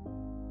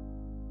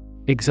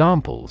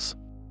 Examples: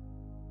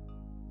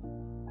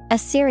 A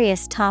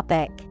serious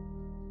topic.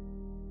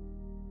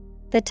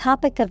 The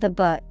topic of the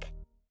book.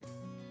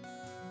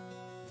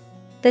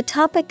 The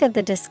topic of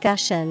the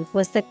discussion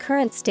was the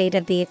current state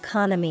of the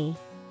economy.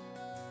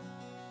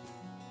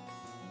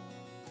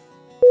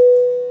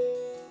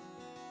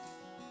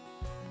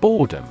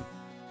 Boredom.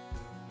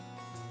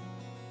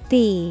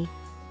 B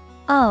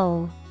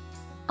O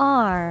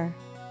R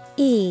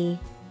E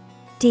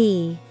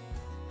D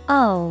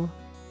O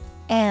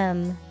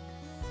M.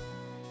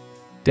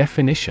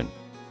 Definition: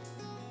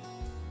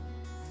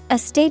 A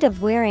state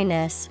of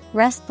weariness,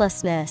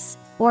 restlessness,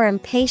 or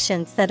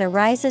impatience that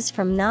arises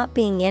from not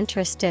being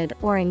interested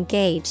or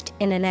engaged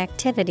in an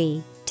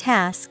activity,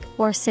 task,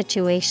 or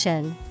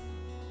situation.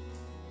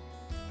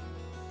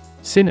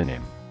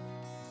 Synonym: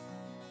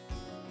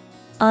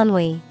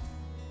 Ennui,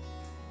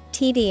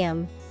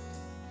 tedium,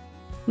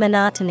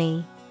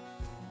 monotony.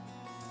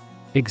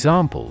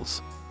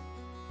 Examples: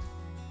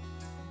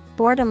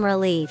 Boredom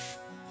relief.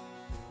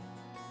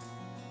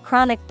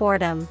 chronic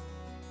boredom.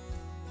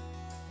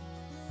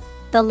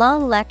 The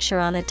long lecture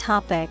on a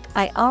topic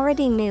I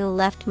already knew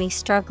left me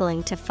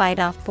struggling to fight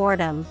off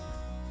boredom.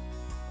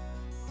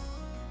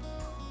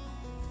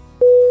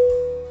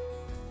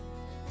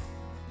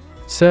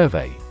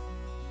 Survey.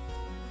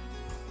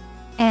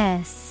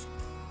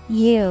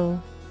 S-U-R-V-E-Y.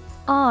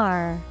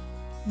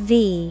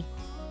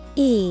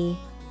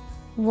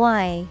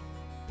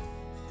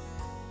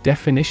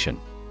 Definition.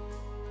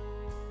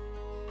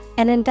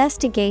 An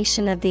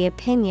investigation of the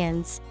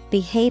opinions,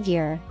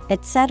 behavior,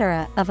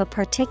 etc. of a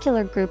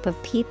particular group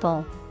of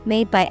people,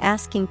 made by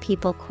asking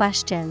people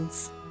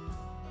questions.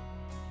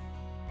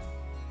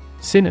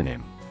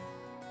 Synonym.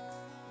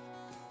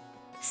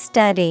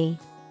 Study,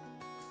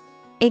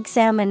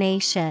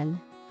 examination,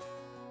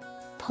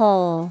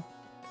 poll.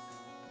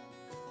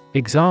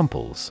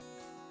 Examples.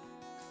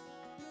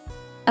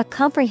 A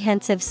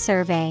comprehensive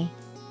survey.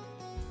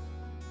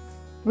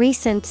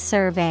 Recent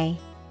survey.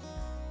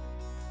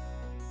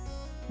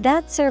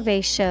 That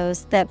survey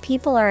shows that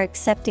people are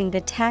accepting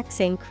the tax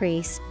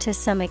increase to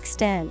some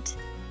extent.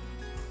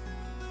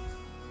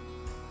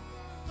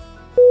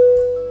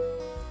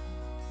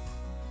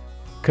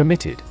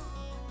 Committed.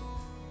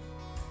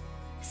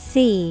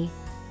 C-O-M-M-I-T-T-E-D.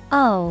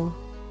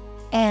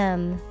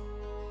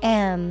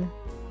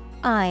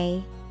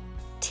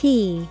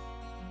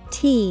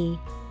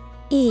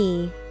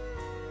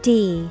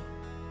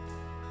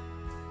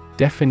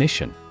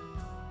 Definition.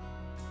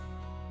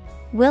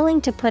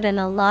 Willing to put in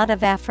a lot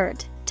of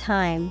effort,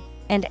 time,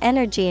 and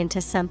energy into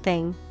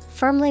something,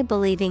 firmly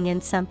believing in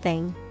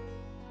something.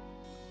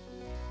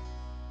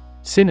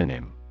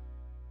 Synonym.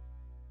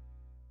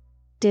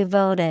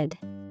 Devoted,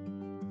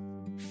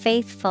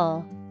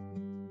 faithful,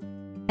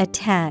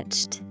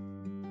 attached.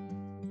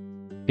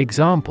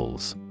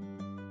 Examples.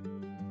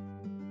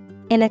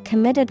 In a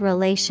committed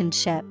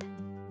relationship.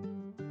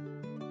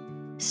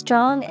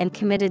 Strong and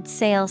committed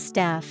sales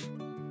staff.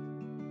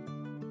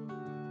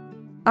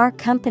 Our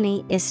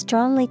company is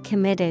strongly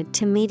committed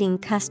to meeting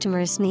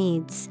customers'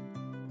 needs.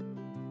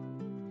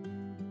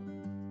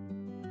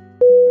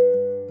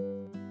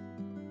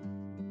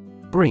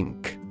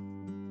 Brink.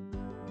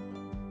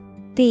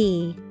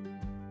 B-R-I-N-K.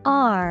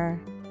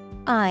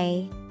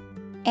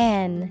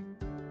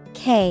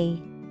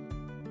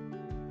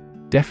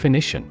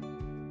 Definition.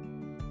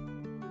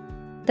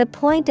 The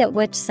point at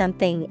which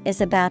something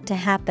is about to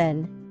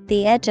happen,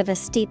 the edge of a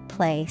steep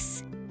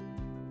place.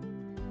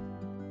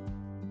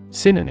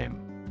 Synonym.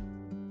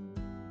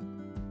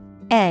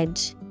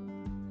 Edge,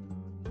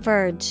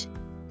 verge,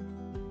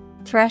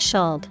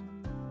 threshold.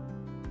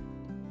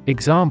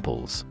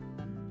 Examples.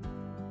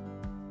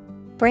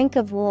 Brink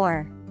of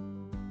war.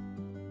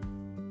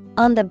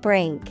 On the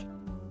brink.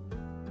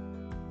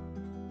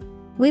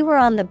 We were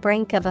on the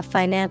brink of a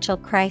financial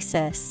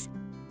crisis.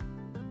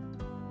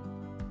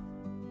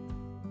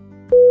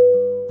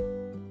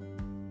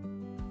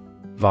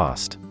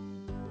 Vast.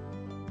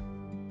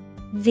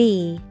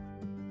 V-A-S-T.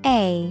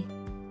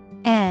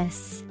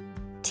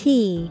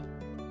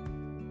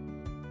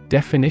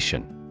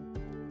 Definition.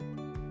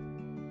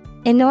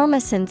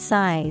 Enormous in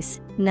size,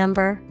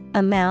 number,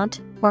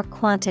 amount, or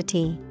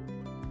quantity.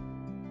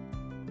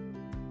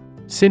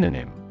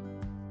 Synonym.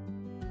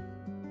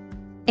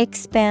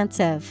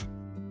 Expansive,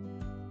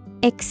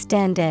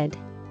 extended,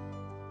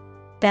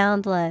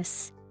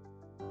 boundless.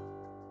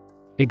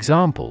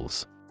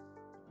 Examples.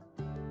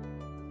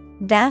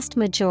 Vast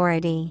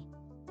majority.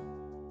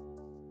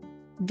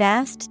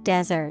 Vast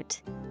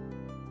desert.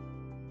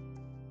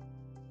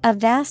 A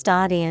vast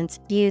audience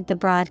viewed the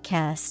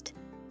broadcast.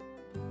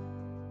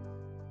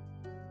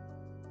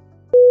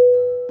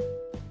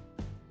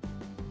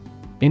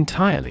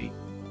 Entirely.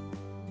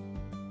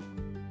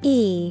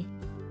 E-N-T-I-R-E-L-Y.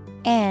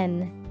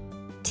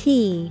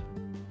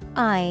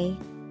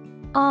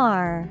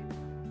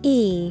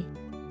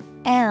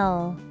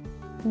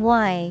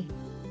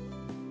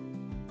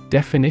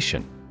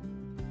 Definition.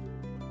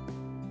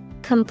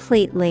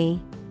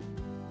 Completely.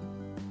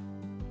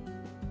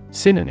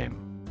 Synonym.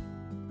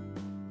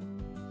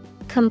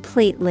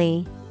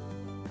 Completely.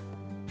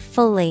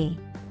 Fully.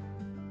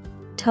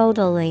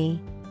 Totally.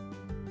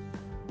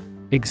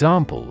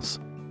 Examples.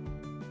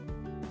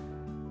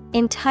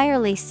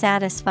 Entirely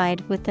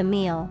satisfied with the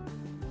meal.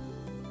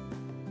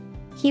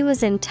 He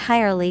was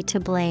entirely to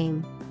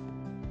blame.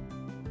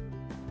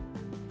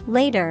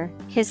 Later,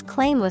 his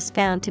claim was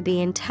found to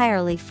be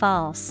entirely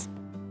false.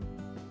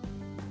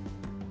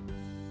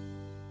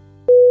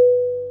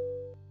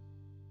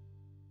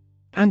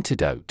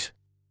 Antidote.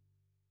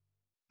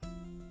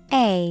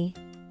 A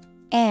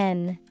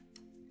N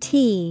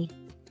T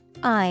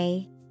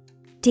I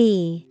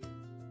D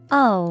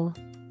O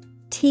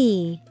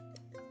T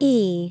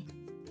E.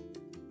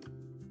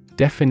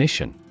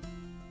 Definition.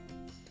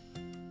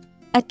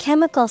 A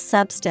chemical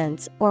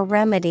substance or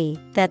remedy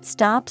that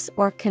stops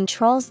or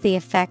controls the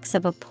effects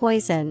of a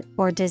poison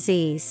or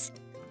disease.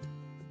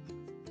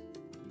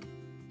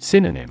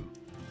 Synonym.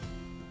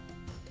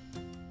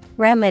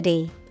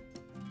 Remedy,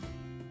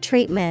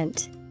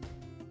 treatment,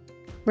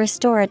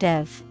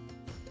 restorative.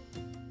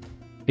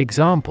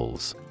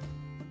 Examples.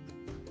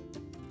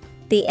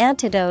 The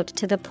antidote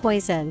to the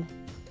poison.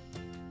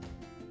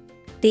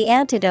 The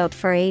antidote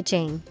for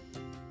aging.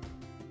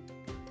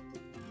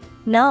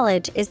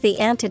 Knowledge is the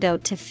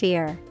antidote to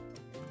fear.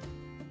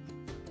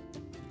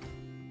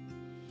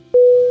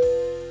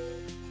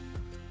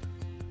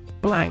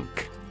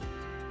 Blank.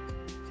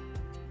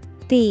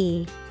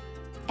 B-L-A-N-K.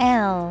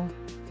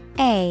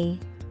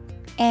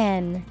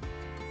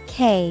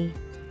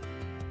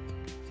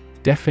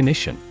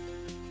 Definition.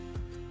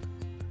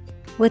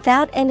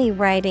 Without any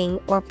writing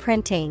or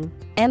printing,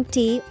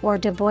 empty or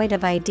devoid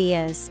of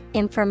ideas,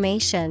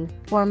 information,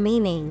 or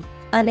meaning,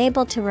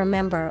 unable to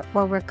remember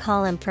or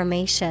recall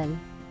information.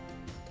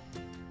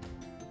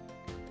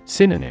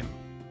 Synonym.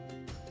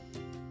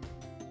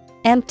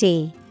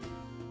 Empty,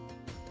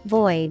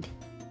 void,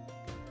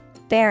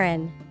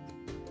 barren.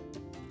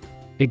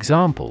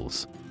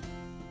 Examples.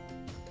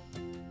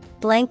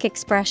 Blank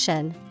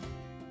expression.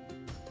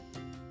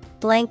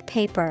 Blank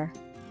paper.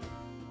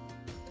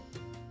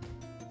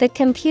 The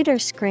computer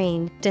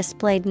screen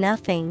displayed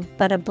nothing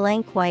but a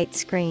blank white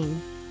screen.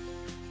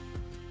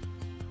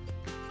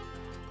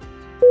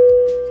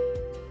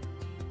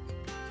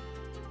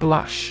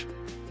 Blush.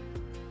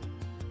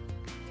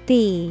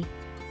 B-L-U-S-H.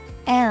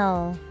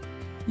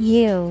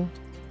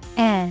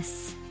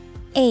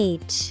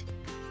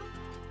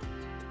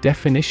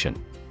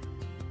 Definition.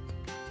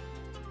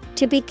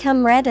 To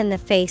become red in the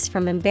face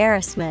from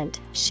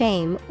embarrassment,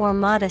 shame, or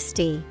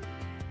modesty.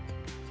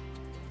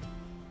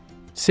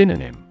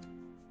 Synonym.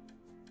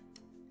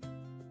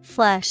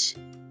 Flush,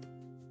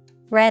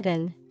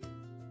 redden,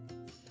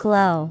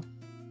 glow.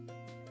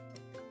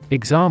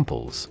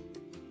 Examples.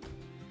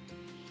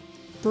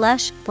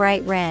 Blush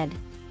bright red.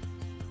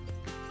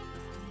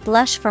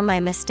 Blush for my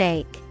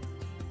mistake.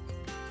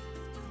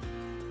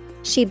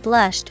 She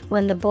blushed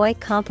when the boy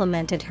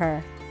complimented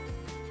her.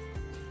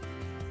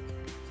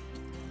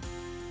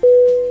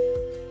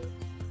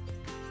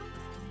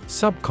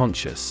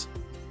 Subconscious.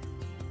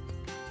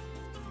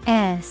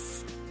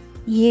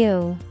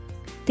 S-U-B-C-O-N-S-C-I-O-U-S.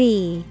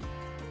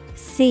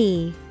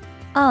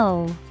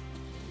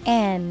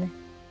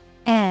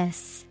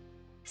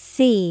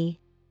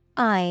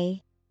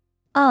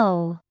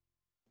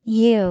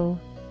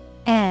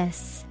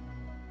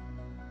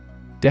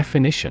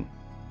 Definition.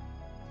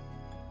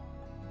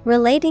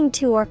 Relating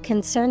to or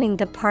concerning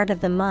the part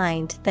of the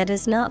mind that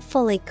is not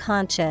fully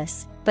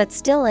conscious, but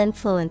still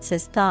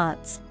influences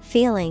thoughts,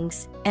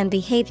 feelings, and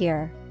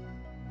behavior.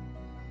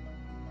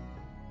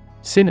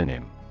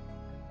 Synonym.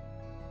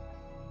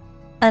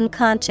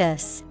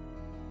 Unconscious,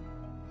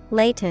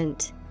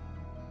 latent,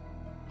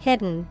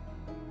 hidden.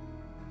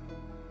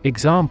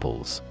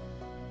 Examples.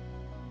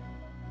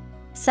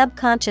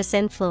 Subconscious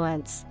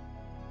influence.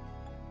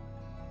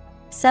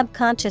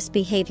 Subconscious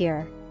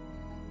behavior.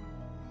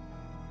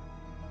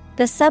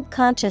 The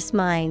subconscious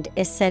mind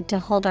is said to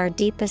hold our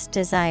deepest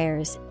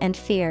desires and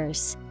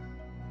fears.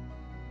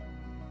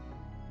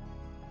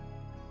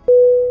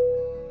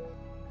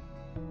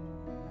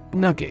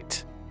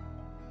 Nugget.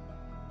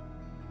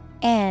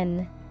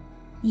 N-U-G-G-E-T.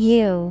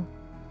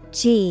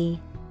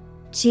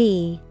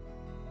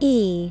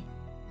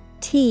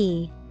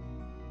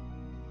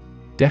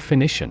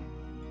 Definition.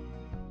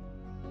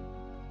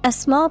 A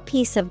small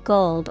piece of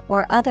gold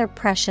or other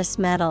precious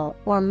metal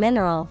or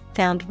mineral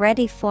found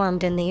ready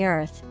formed in the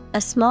earth,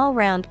 a small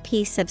round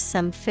piece of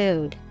some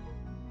food.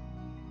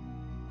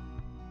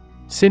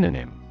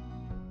 Synonym.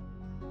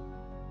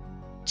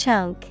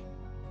 Chunk,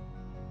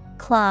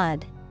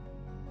 clod,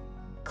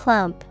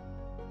 clump.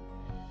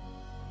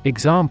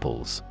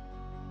 Examples.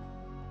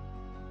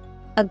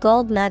 A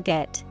gold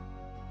nugget.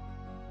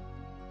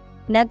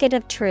 Nugget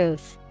of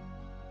truth.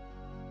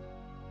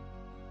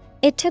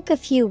 It took a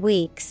few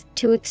weeks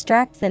to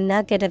extract the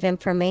nugget of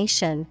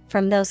information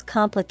from those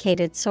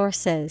complicated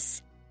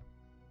sources.